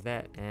 vanilla means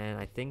that. And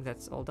I think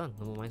that's all done.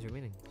 No more mines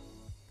remaining.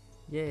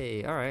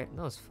 Yay. Alright.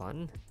 That was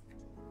fun.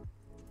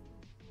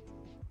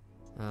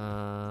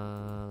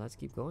 Let's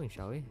keep going,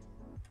 shall we?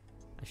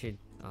 Actually,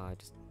 I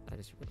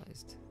just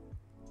realized.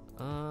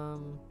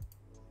 Oh.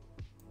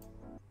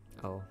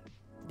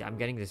 Yeah, I'm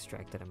getting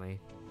distracted, am I?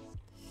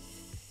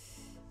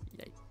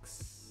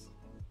 Yikes.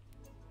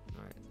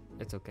 Alright,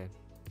 it's okay.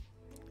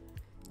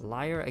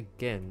 Liar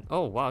again.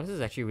 Oh wow, this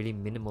is actually really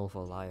minimal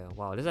for liar.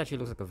 Wow, this actually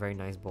looks like a very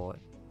nice board.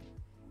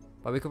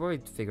 But we could probably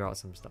figure out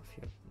some stuff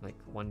here. Like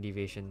 1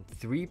 deviation,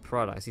 3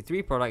 product. See,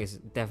 3 product is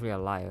definitely a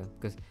liar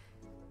because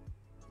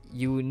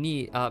you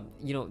need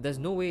you know, there's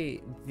no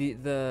way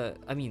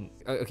I mean,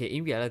 okay,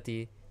 in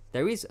reality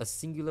there is a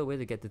singular way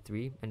to get to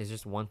 3 and it's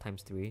just 1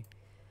 times 3.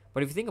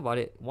 But if you think about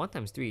it, 1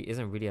 times 3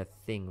 isn't really a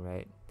thing,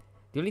 right?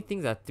 The only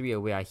things that are 3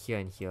 away are here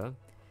and here.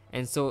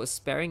 And so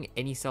sparing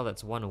any cell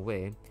that's 1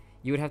 away,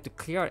 you would have to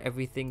clear out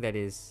everything that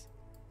is,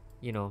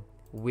 you know,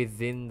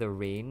 within the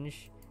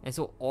range. And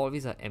so all of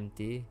these are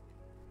empty.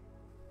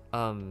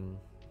 I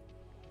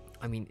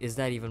mean, is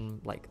that even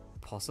like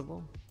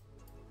possible?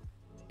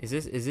 Is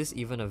this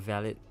even a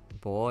valid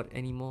board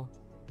anymore?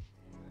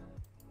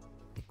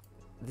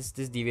 This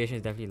deviation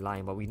is definitely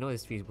lying, but we know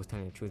this tree was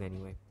telling the truth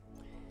anyway.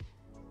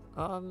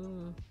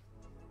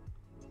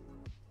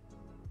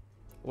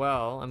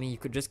 Well, I mean, you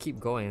could just keep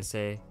going and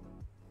say,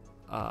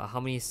 how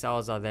many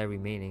cells are there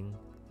remaining?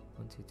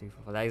 1, 2, 3,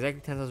 4, 5. There are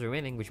exactly 10 cells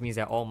remaining, which means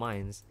they're all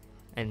mines.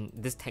 And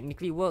this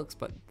technically works,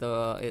 but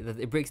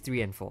it breaks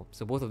 3 and 4.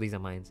 So both of these are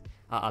mines,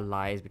 are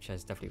lies, which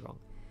is definitely wrong.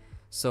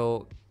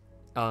 So,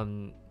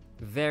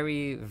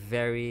 very,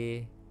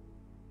 very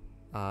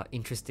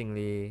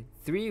Interestingly,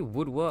 3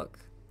 would work,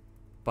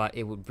 but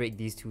it would break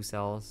these 2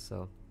 cells,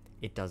 so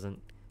it doesn't.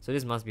 So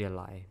this must be a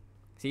lie.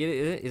 See,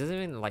 it doesn't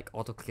even like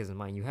auto click as a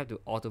mine. You have to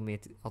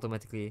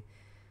automatically.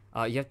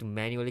 You have to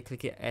manually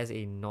click it as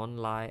a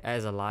non-lie,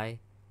 as a lie,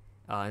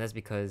 and that's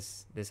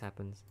because this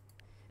happens.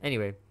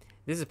 Anyway,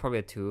 this is probably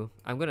a 2.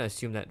 I'm gonna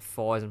assume that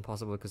 4 isn't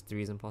possible because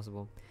 3 isn't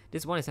possible.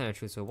 This 1 is not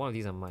true, so one of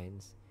these are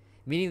mines.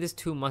 Meaning this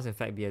 2 must in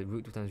fact be a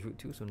root 2 times root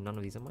 2, so none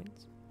of these are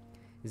mines.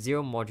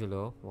 0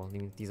 modulo, well,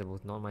 meaning these are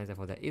both non-mines,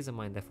 therefore that is a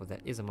mine, therefore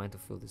that is a mine to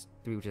fill this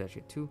 3, which is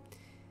actually a 2.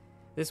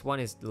 This 1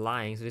 is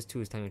lying, so this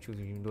 2 is telling the truth,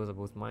 which means those are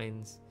both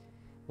mines.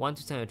 1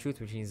 to telling the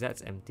truth, which means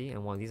that's empty,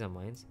 and 1 of these are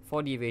mines.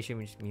 4 deviation,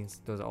 which means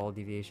those are all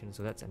deviations,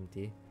 so that's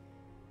empty.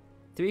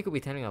 3 could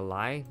be telling a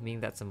lie, meaning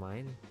that's a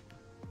mine.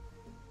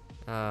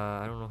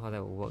 I don't know how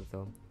that will work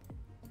though.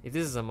 If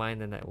this is a mine,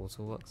 then that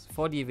also works.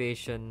 4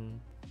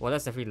 deviation, well,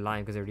 that's definitely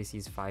lying because it already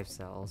sees 5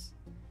 cells.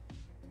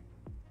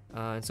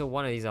 And so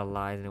one of these are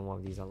lies and then one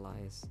of these are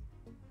lies.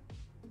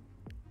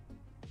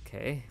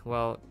 Okay,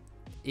 well,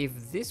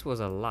 if this was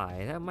a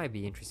lie, that might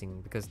be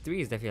interesting because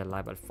 3 is definitely a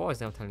lie, but 4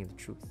 is now telling the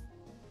truth.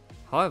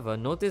 However,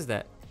 notice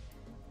that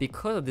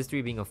because of this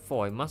 3 being a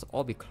 4, it must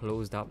all be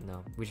closed up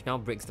now, which now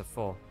breaks the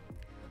 4.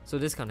 So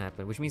this can't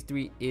happen, which means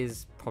 3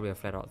 is probably a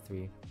flat out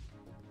 3.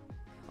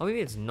 Or maybe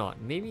it's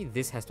not. Maybe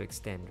this has to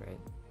extend, right?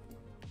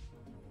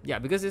 Yeah,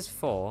 because it's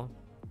 4.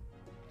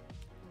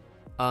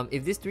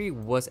 If this 3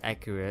 was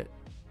accurate,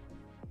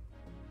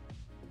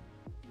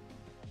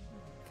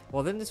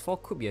 well then this 4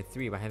 could be a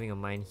 3 by having a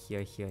mine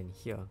here, here, and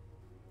here.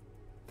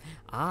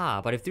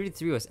 Ah, but if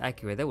 3 was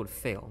accurate, that would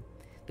fail.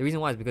 The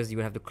reason why is because you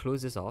would have to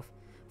close this off.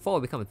 4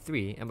 will become a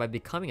 3, and by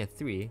becoming a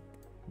 3,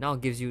 now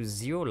gives you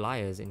 0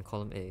 liars in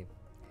column A.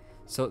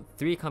 So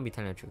 3 can't be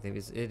telling the truth.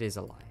 It is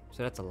a lie.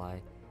 So that's a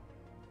lie.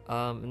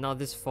 Now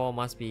this 4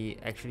 must be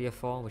actually a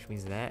 4, which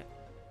means that.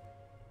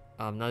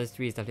 Now this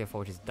 3 is definitely a 4,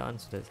 which is done,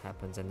 so this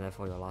happens, and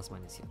therefore your last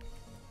mine is here.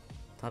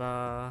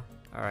 Ta-da!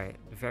 Alright,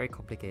 very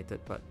complicated,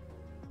 but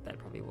that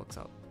probably works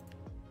out.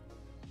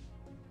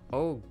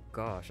 Oh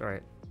gosh,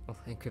 alright. Oh,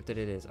 encrypted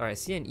it is. Alright,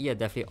 C and E are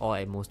definitely all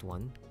at most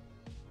 1.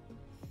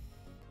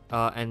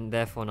 And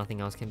therefore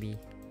nothing else can be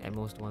at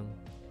most 1.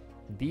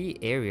 B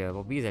area,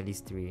 well B is at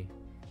least 3.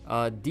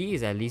 D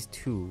is at least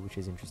 2, which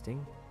is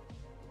interesting.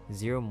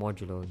 0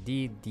 modulo.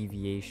 D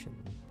deviation.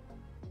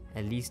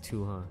 At least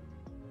 2, huh?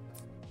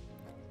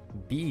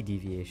 B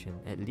deviation.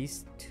 At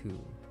least 2.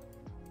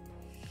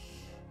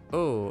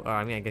 Oh,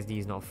 I mean I guess D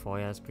is not 4,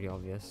 yeah, that's pretty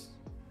obvious.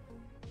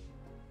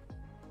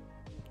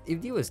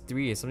 If D was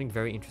 3, it's something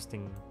very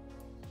interesting.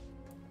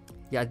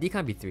 Yeah, D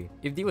can't be 3.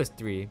 If D was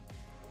 3,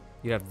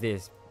 you'd have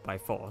this by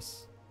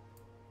force.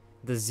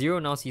 The 0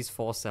 now sees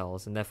 4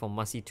 cells and therefore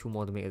must see 2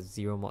 more to make a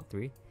 0 mod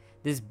 3.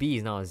 This B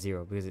is now a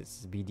 0 because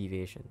it's B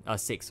deviation.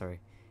 6, sorry.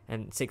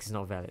 And 6 is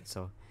not valid,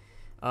 so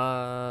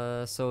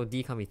so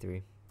D can't be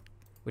 3.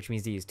 Which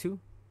means D is 2.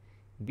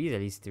 B is at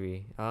least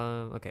 3.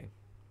 Okay.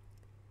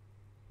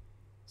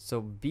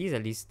 So B is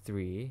at least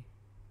 3.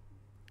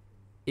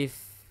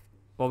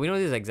 Well, we know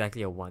this is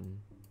exactly a 1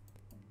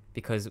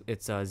 because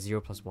it's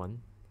 0 plus 1.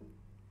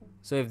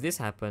 So if this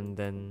happened,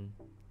 then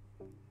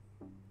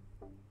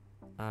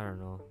I don't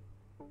know.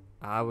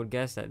 I would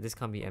guess that this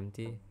can't be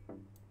empty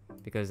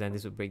because then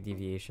this would break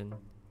deviation.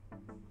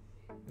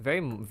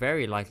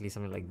 Very likely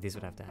something like this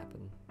would have to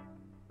happen.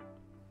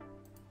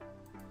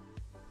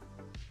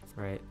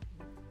 Right?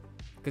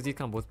 Because these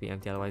can't both be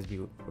empty, otherwise B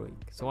would break.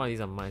 So one of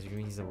these are mines, which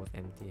means these are both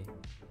empty.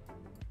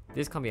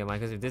 This can't be a mine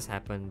because if this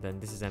happened, then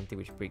this is empty,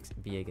 which breaks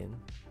B again.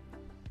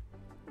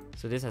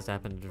 So this has to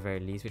happen at the very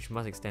least, which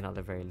must extend out at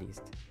the very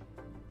least.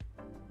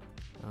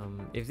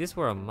 If this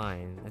were a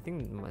mine, I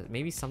think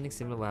maybe something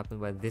similar will happen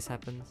where this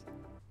happens.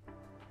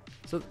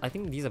 So I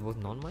think these are both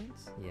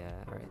non-mines? Yeah,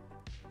 alright.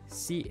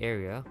 C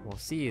area, well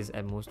C is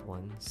at most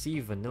 1. C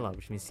vanilla,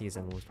 which means C is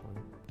at most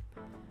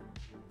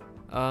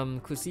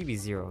 1. Could C be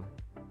 0?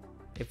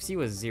 If C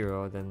was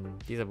 0, then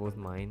these are both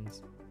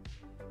mines.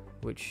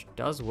 Which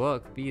does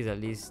work. B is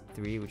at least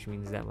 3, which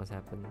means that must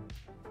happen.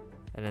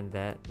 And then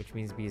that, which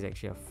means B is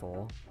actually a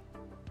 4.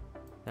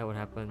 That would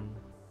happen.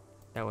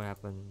 That would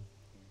happen.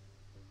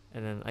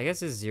 And then I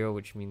guess it's 0,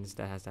 which means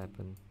that has to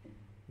happen.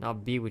 Now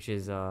B, which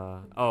is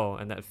oh,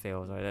 and that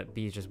fails. Alright, that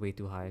B is just way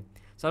too high.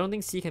 So I don't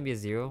think C can be a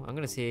 0. I'm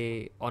gonna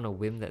say on a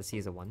whim that C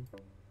is a 1.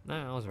 No,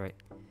 I was right.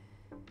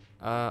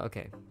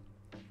 Okay.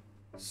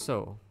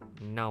 So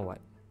now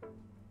what?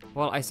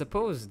 Well, I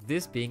suppose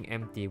this being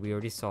empty, we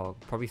already saw,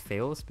 probably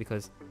fails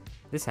because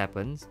this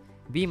happens.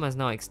 B must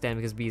now extend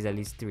because B is at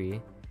least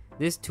 3.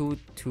 This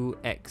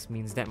 2x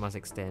means that must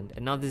extend.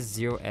 And now this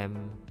 0m.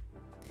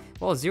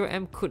 Well,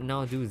 0m could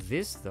now do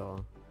this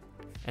though.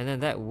 And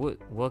then that would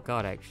work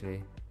out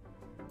actually.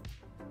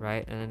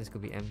 Right? And then this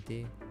could be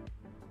empty.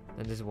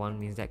 Then this 1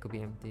 means that could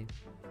be empty.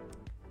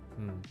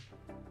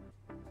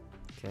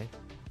 Okay.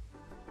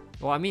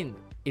 Well, I mean,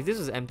 if this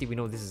was empty, we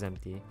know this is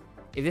empty.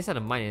 If this had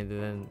a mine in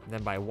it,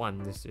 then by 1,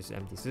 this is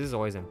empty. So this is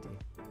always empty.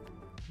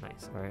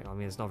 Nice, alright. I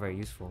mean, it's not very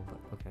useful, but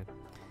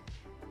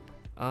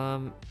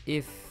okay.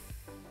 If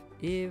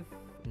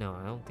No,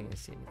 I don't think I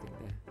see anything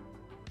there.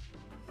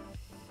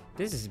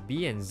 This is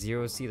B and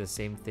 0 C the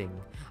same thing.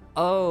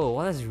 Oh,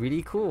 well, that's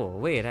really cool.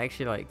 Wait,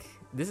 actually, like,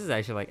 this is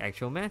actually like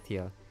actual math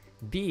here.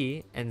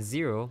 B and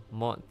 0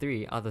 mod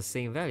 3 are the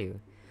same value.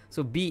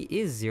 So B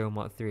is 0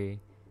 mod 3.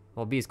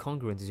 Well, B is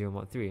congruent to 0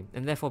 mod 3.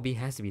 And therefore B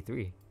has to be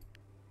 3.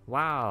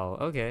 Wow,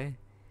 okay.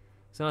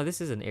 So now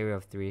this is an area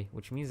of 3,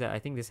 which means that I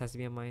think this has to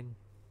be a mine.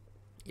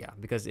 Yeah,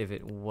 because if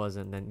it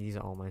wasn't, then these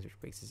are all mines, which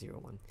breaks to 0,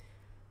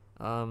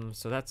 1.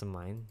 So that's a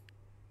mine.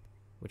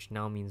 Which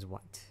now means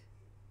what?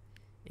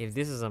 If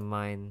this is a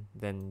mine,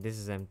 then this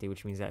is empty,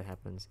 which means that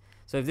happens.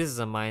 So if this is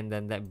a mine,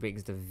 then that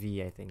breaks the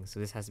V, I think. So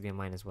this has to be a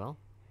mine as well.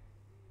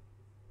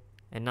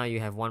 And now you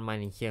have one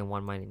mine in here and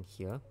one mine in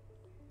here.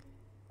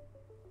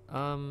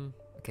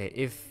 Okay,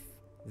 if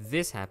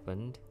this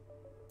happened,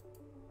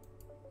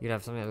 you'd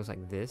have something that looks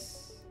like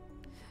this.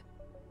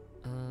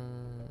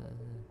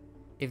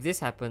 If this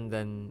happened,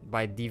 then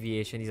by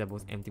deviation, these are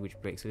both empty, which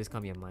breaks. So this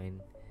can't be a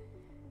mine.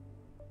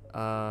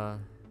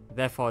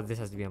 Therefore, this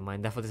has to be a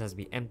mine. Therefore, this has to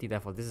be empty.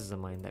 Therefore, this is a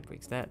mine. That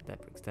breaks that.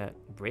 That breaks that.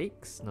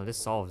 Breaks? No, this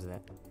solves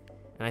that.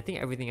 And I think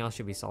everything else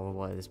should be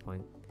solvable at this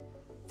point.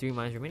 3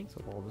 mines remaining,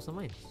 so all those are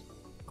mines.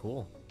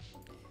 Cool.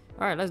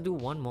 Alright, let's do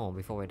one more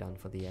before we're done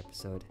for the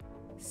episode.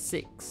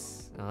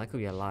 6. Oh, that could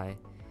be a lie.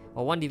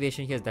 Well, one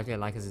deviation here is definitely a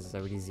lie because it's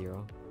already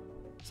 0.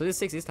 So this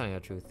 6 is telling the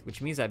truth,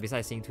 which means that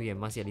besides seeing 2 here,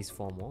 must be at least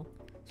 4 more.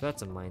 So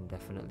that's a mine,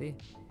 definitely.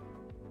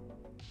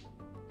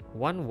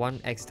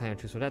 1x is telling the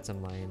truth, so that's a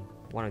mine.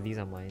 One of these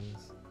are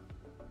mines.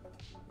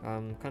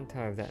 Can't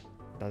tell if that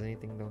does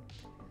anything though.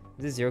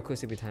 This 0 could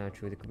still be telling the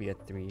truth, it could be a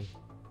 3.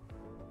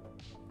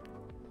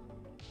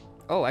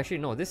 Oh, actually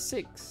no, this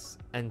 6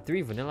 and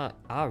 3 vanilla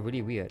are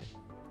really weird.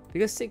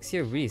 Because 6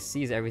 here really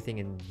sees everything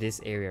in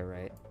this area,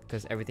 right?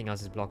 Because everything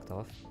else is blocked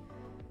off.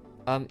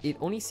 It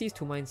only sees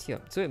 2 mines here.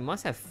 So it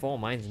must have 4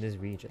 mines in this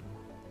region.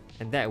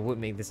 And that would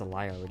make this a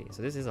liar already.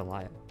 So this is a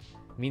liar.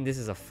 I mean, this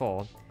is a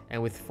 4.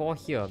 And with 4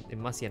 here, it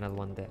must see another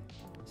one there.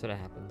 So that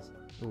happens.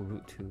 Ooh,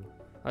 root 2. Oh,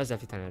 that's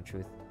definitely telling the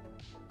truth.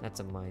 That's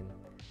a mine.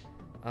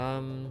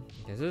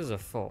 Okay, so this is a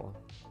 4.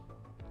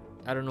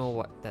 I don't know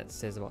what that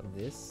says about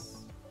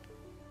this.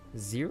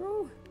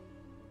 0?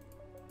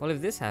 Well,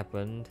 if this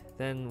happened,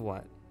 then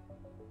what?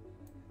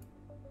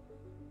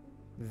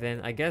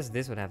 Then I guess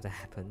this would have to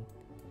happen.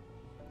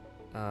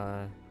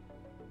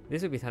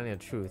 This would be telling the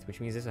truth,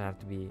 which means this would have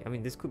to be... I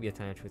mean, this could be a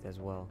telling the truth as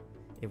well,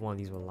 if one of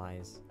these were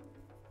lies.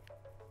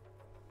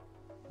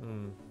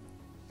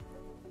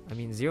 I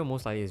mean, 0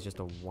 most likely is just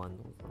a 1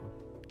 overall.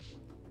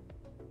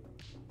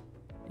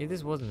 If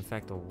this was in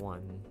fact a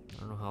 1, I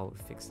don't know how I would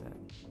fix that.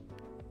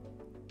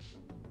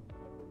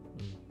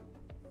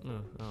 I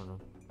don't know.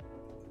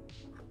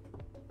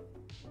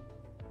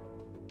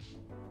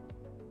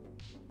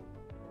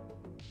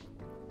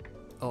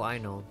 Oh, I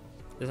know.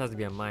 This has to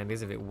be a mine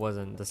because if it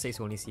wasn't, the 6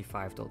 will only see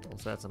 5 total,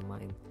 so that's a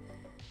mine.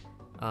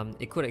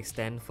 It could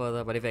extend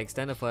further, but if it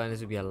extended further, this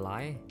would be a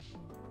lie.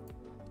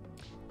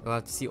 We'll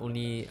have to see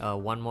only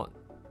 1 mod,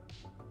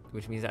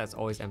 which means that's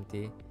always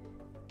empty.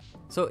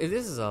 So if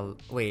this is a...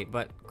 Wait,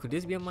 but could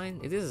this be a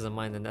mine? If this is a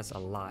mine, then that's a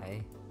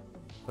lie.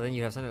 But then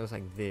you have something that looks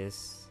like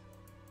this.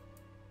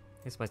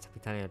 This might be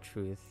telling the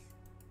truth.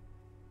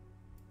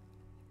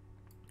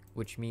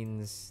 Which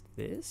means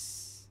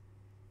this?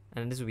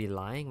 And this would be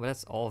lying, but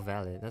that's all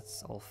valid.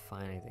 That's all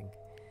fine, I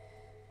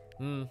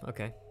think.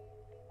 Okay.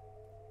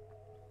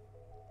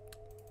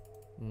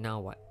 Now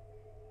what?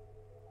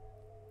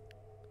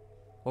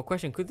 Well,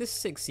 question, could this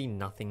 6 see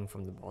nothing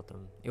from the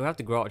bottom? It would have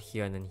to grow out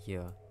here and then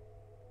here.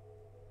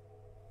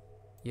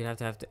 You'd have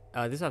to,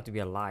 this would have to be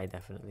a lie,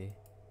 definitely.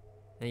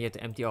 And you have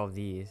to empty all of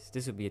these.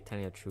 This would be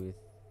telling the truth.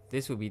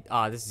 This would be,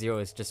 this 0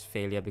 is just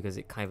failure because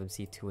it can't even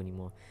see 2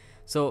 anymore.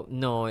 So,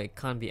 no, it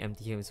can't be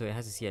empty here, so it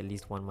has to see at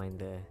least 1 mine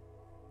there.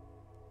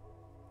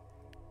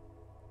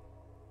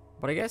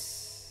 But I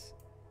guess,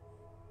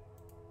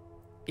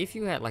 if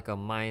you had like a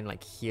mine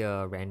like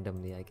here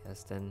randomly, I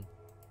guess, then,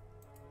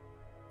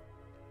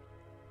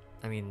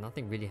 I mean,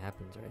 nothing really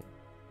happens, right?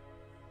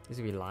 This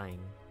would be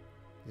lying.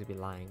 This would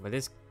be lying, but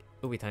this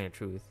would be telling the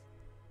truth.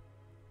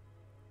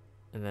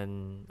 And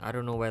then, I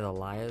don't know where the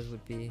liars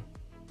would be.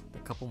 A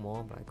couple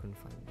more, but I couldn't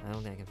find them. I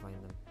don't think I can find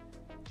them.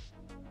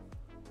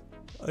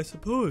 I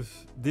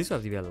suppose this would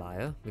have to be a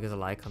liar, because a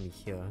liar can't be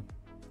here.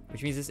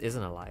 Which means this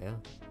isn't a liar.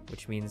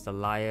 Which means the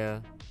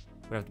liar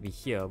would have to be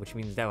here, which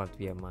means that would have to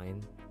be a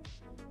mine.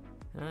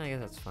 I guess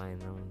that's fine.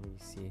 I don't really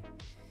see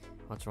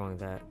what's wrong with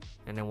that.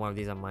 And then one of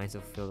these are mines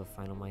to fill the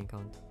final mine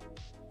count.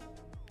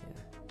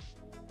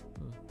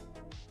 Yeah.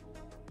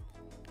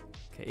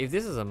 Okay, if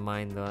this is a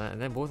mine though,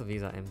 and then both of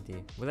these are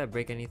empty, would that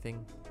break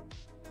anything?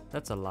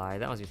 That's a lie.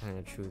 That must be telling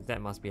the truth.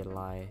 That must be a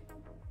lie.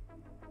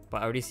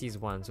 But I already sees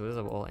 1, so those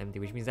are all empty,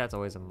 which means that's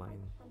always a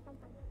mine.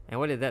 And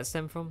what did that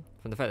stem from?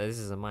 From the fact that this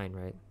is a mine,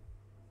 right?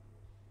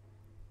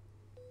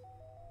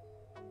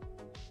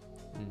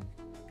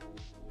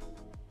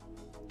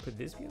 Could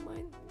this be a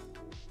mine?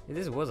 If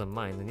this was a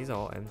mine, then these are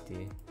all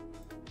empty.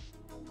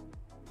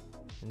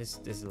 And this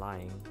is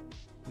lying.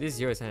 This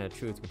 0 is telling the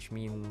truth, which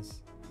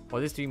means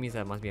Well, this 3 means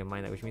that must be a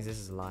mine, which means this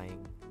is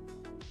lying.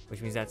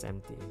 Which means that's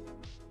empty.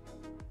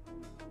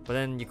 But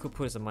then you could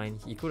put a mine,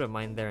 you could have a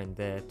mine there and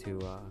there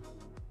to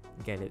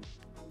get it.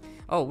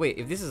 Oh wait,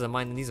 if this is a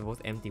mine, then these are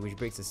both empty, which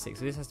breaks to 6.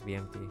 So this has to be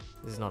empty.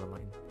 This is not a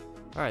mine.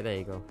 Alright, there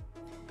you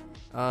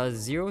go.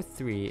 0,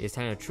 3 is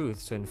telling the truth,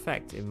 so in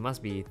fact, it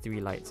must be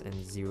 3 lights and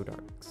 0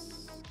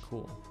 darks.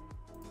 Cool.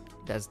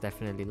 That's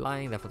definitely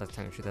lying, therefore that's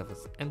telling the truth, therefore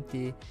it's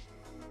empty.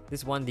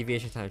 This 1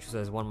 deviation telling the truth, so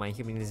there's 1 mine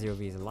here, meaning this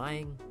 0V is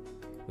lying,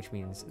 which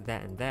means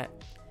that and that.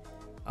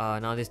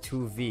 Now this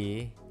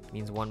 2V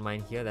means 1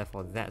 mine here,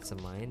 therefore that's a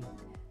mine.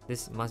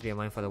 This must be a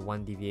mine for the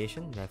 1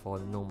 deviation, therefore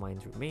no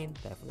mines remain,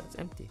 therefore that's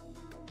empty.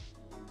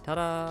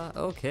 Ta-da!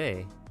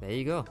 Okay, there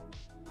you go.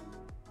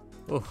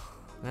 Oof,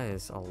 that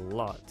is a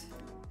lot.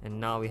 And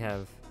now we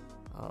have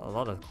a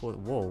lot of code.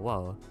 Whoa,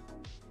 wow.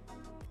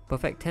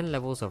 Perfect 10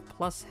 levels of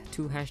plus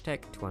 2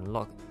 hashtag to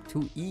unlock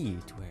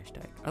 2E 2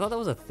 hashtag. I thought that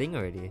was a thing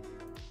already.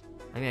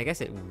 I mean, I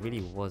guess it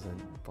really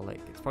wasn't, but like,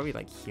 it's probably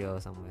like here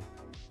somewhere.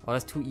 Oh,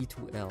 that's 2E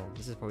 2L.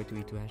 This is probably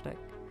 2E 2 hashtag.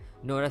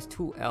 No, that's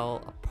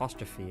 2L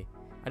apostrophe.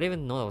 I didn't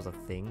even know that was a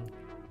thing.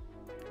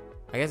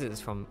 I guess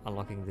it's from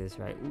unlocking this,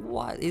 right?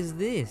 What is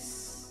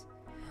this?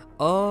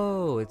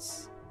 Oh,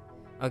 it's...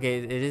 Okay,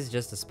 it is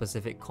just the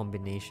specific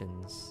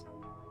combinations,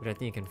 which I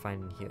think you can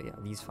find in here. Yeah,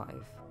 these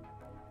 5.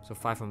 So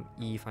 5 from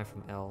E, 5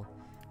 from L.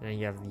 And then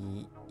you have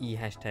the E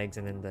hashtags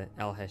and then the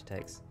L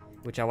hashtags,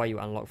 which are what you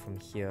unlock from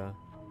here.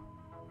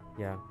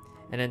 Yeah.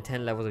 And then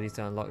 10 levels of these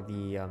to unlock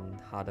the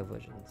harder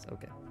versions.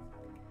 Okay.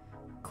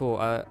 Cool.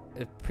 A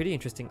pretty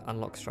interesting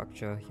unlock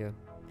structure here.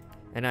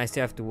 And I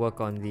still have to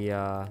work on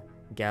the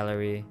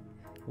gallery.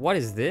 What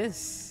is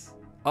this?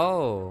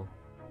 Oh.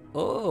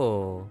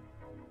 Oh.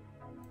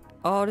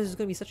 Oh, this is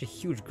going to be such a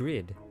huge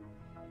grid.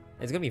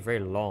 It's going to be very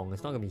long.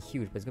 It's not going to be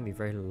huge, but it's going to be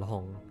very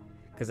long.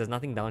 Because there's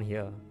nothing down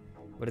here.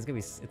 But it's going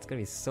to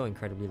be so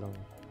incredibly long.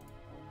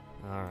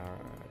 Alright.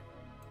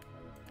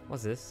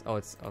 What's this? Oh,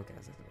 it's... Okay,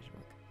 that's exclamation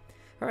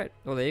mark. Alright,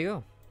 well there you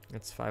go.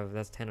 That's 5,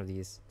 that's 10 of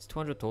these. It's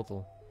 200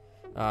 total.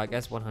 I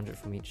guess 100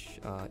 from each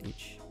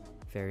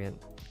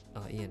variant,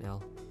 E and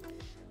L.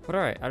 But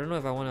alright, I don't know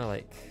if I want to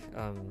like,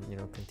 you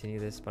know, continue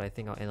this, but I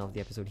think I'll end off the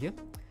episode here.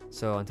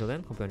 So until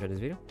then, hope you enjoyed this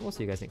video. We'll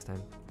see you guys next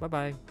time. Bye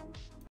bye.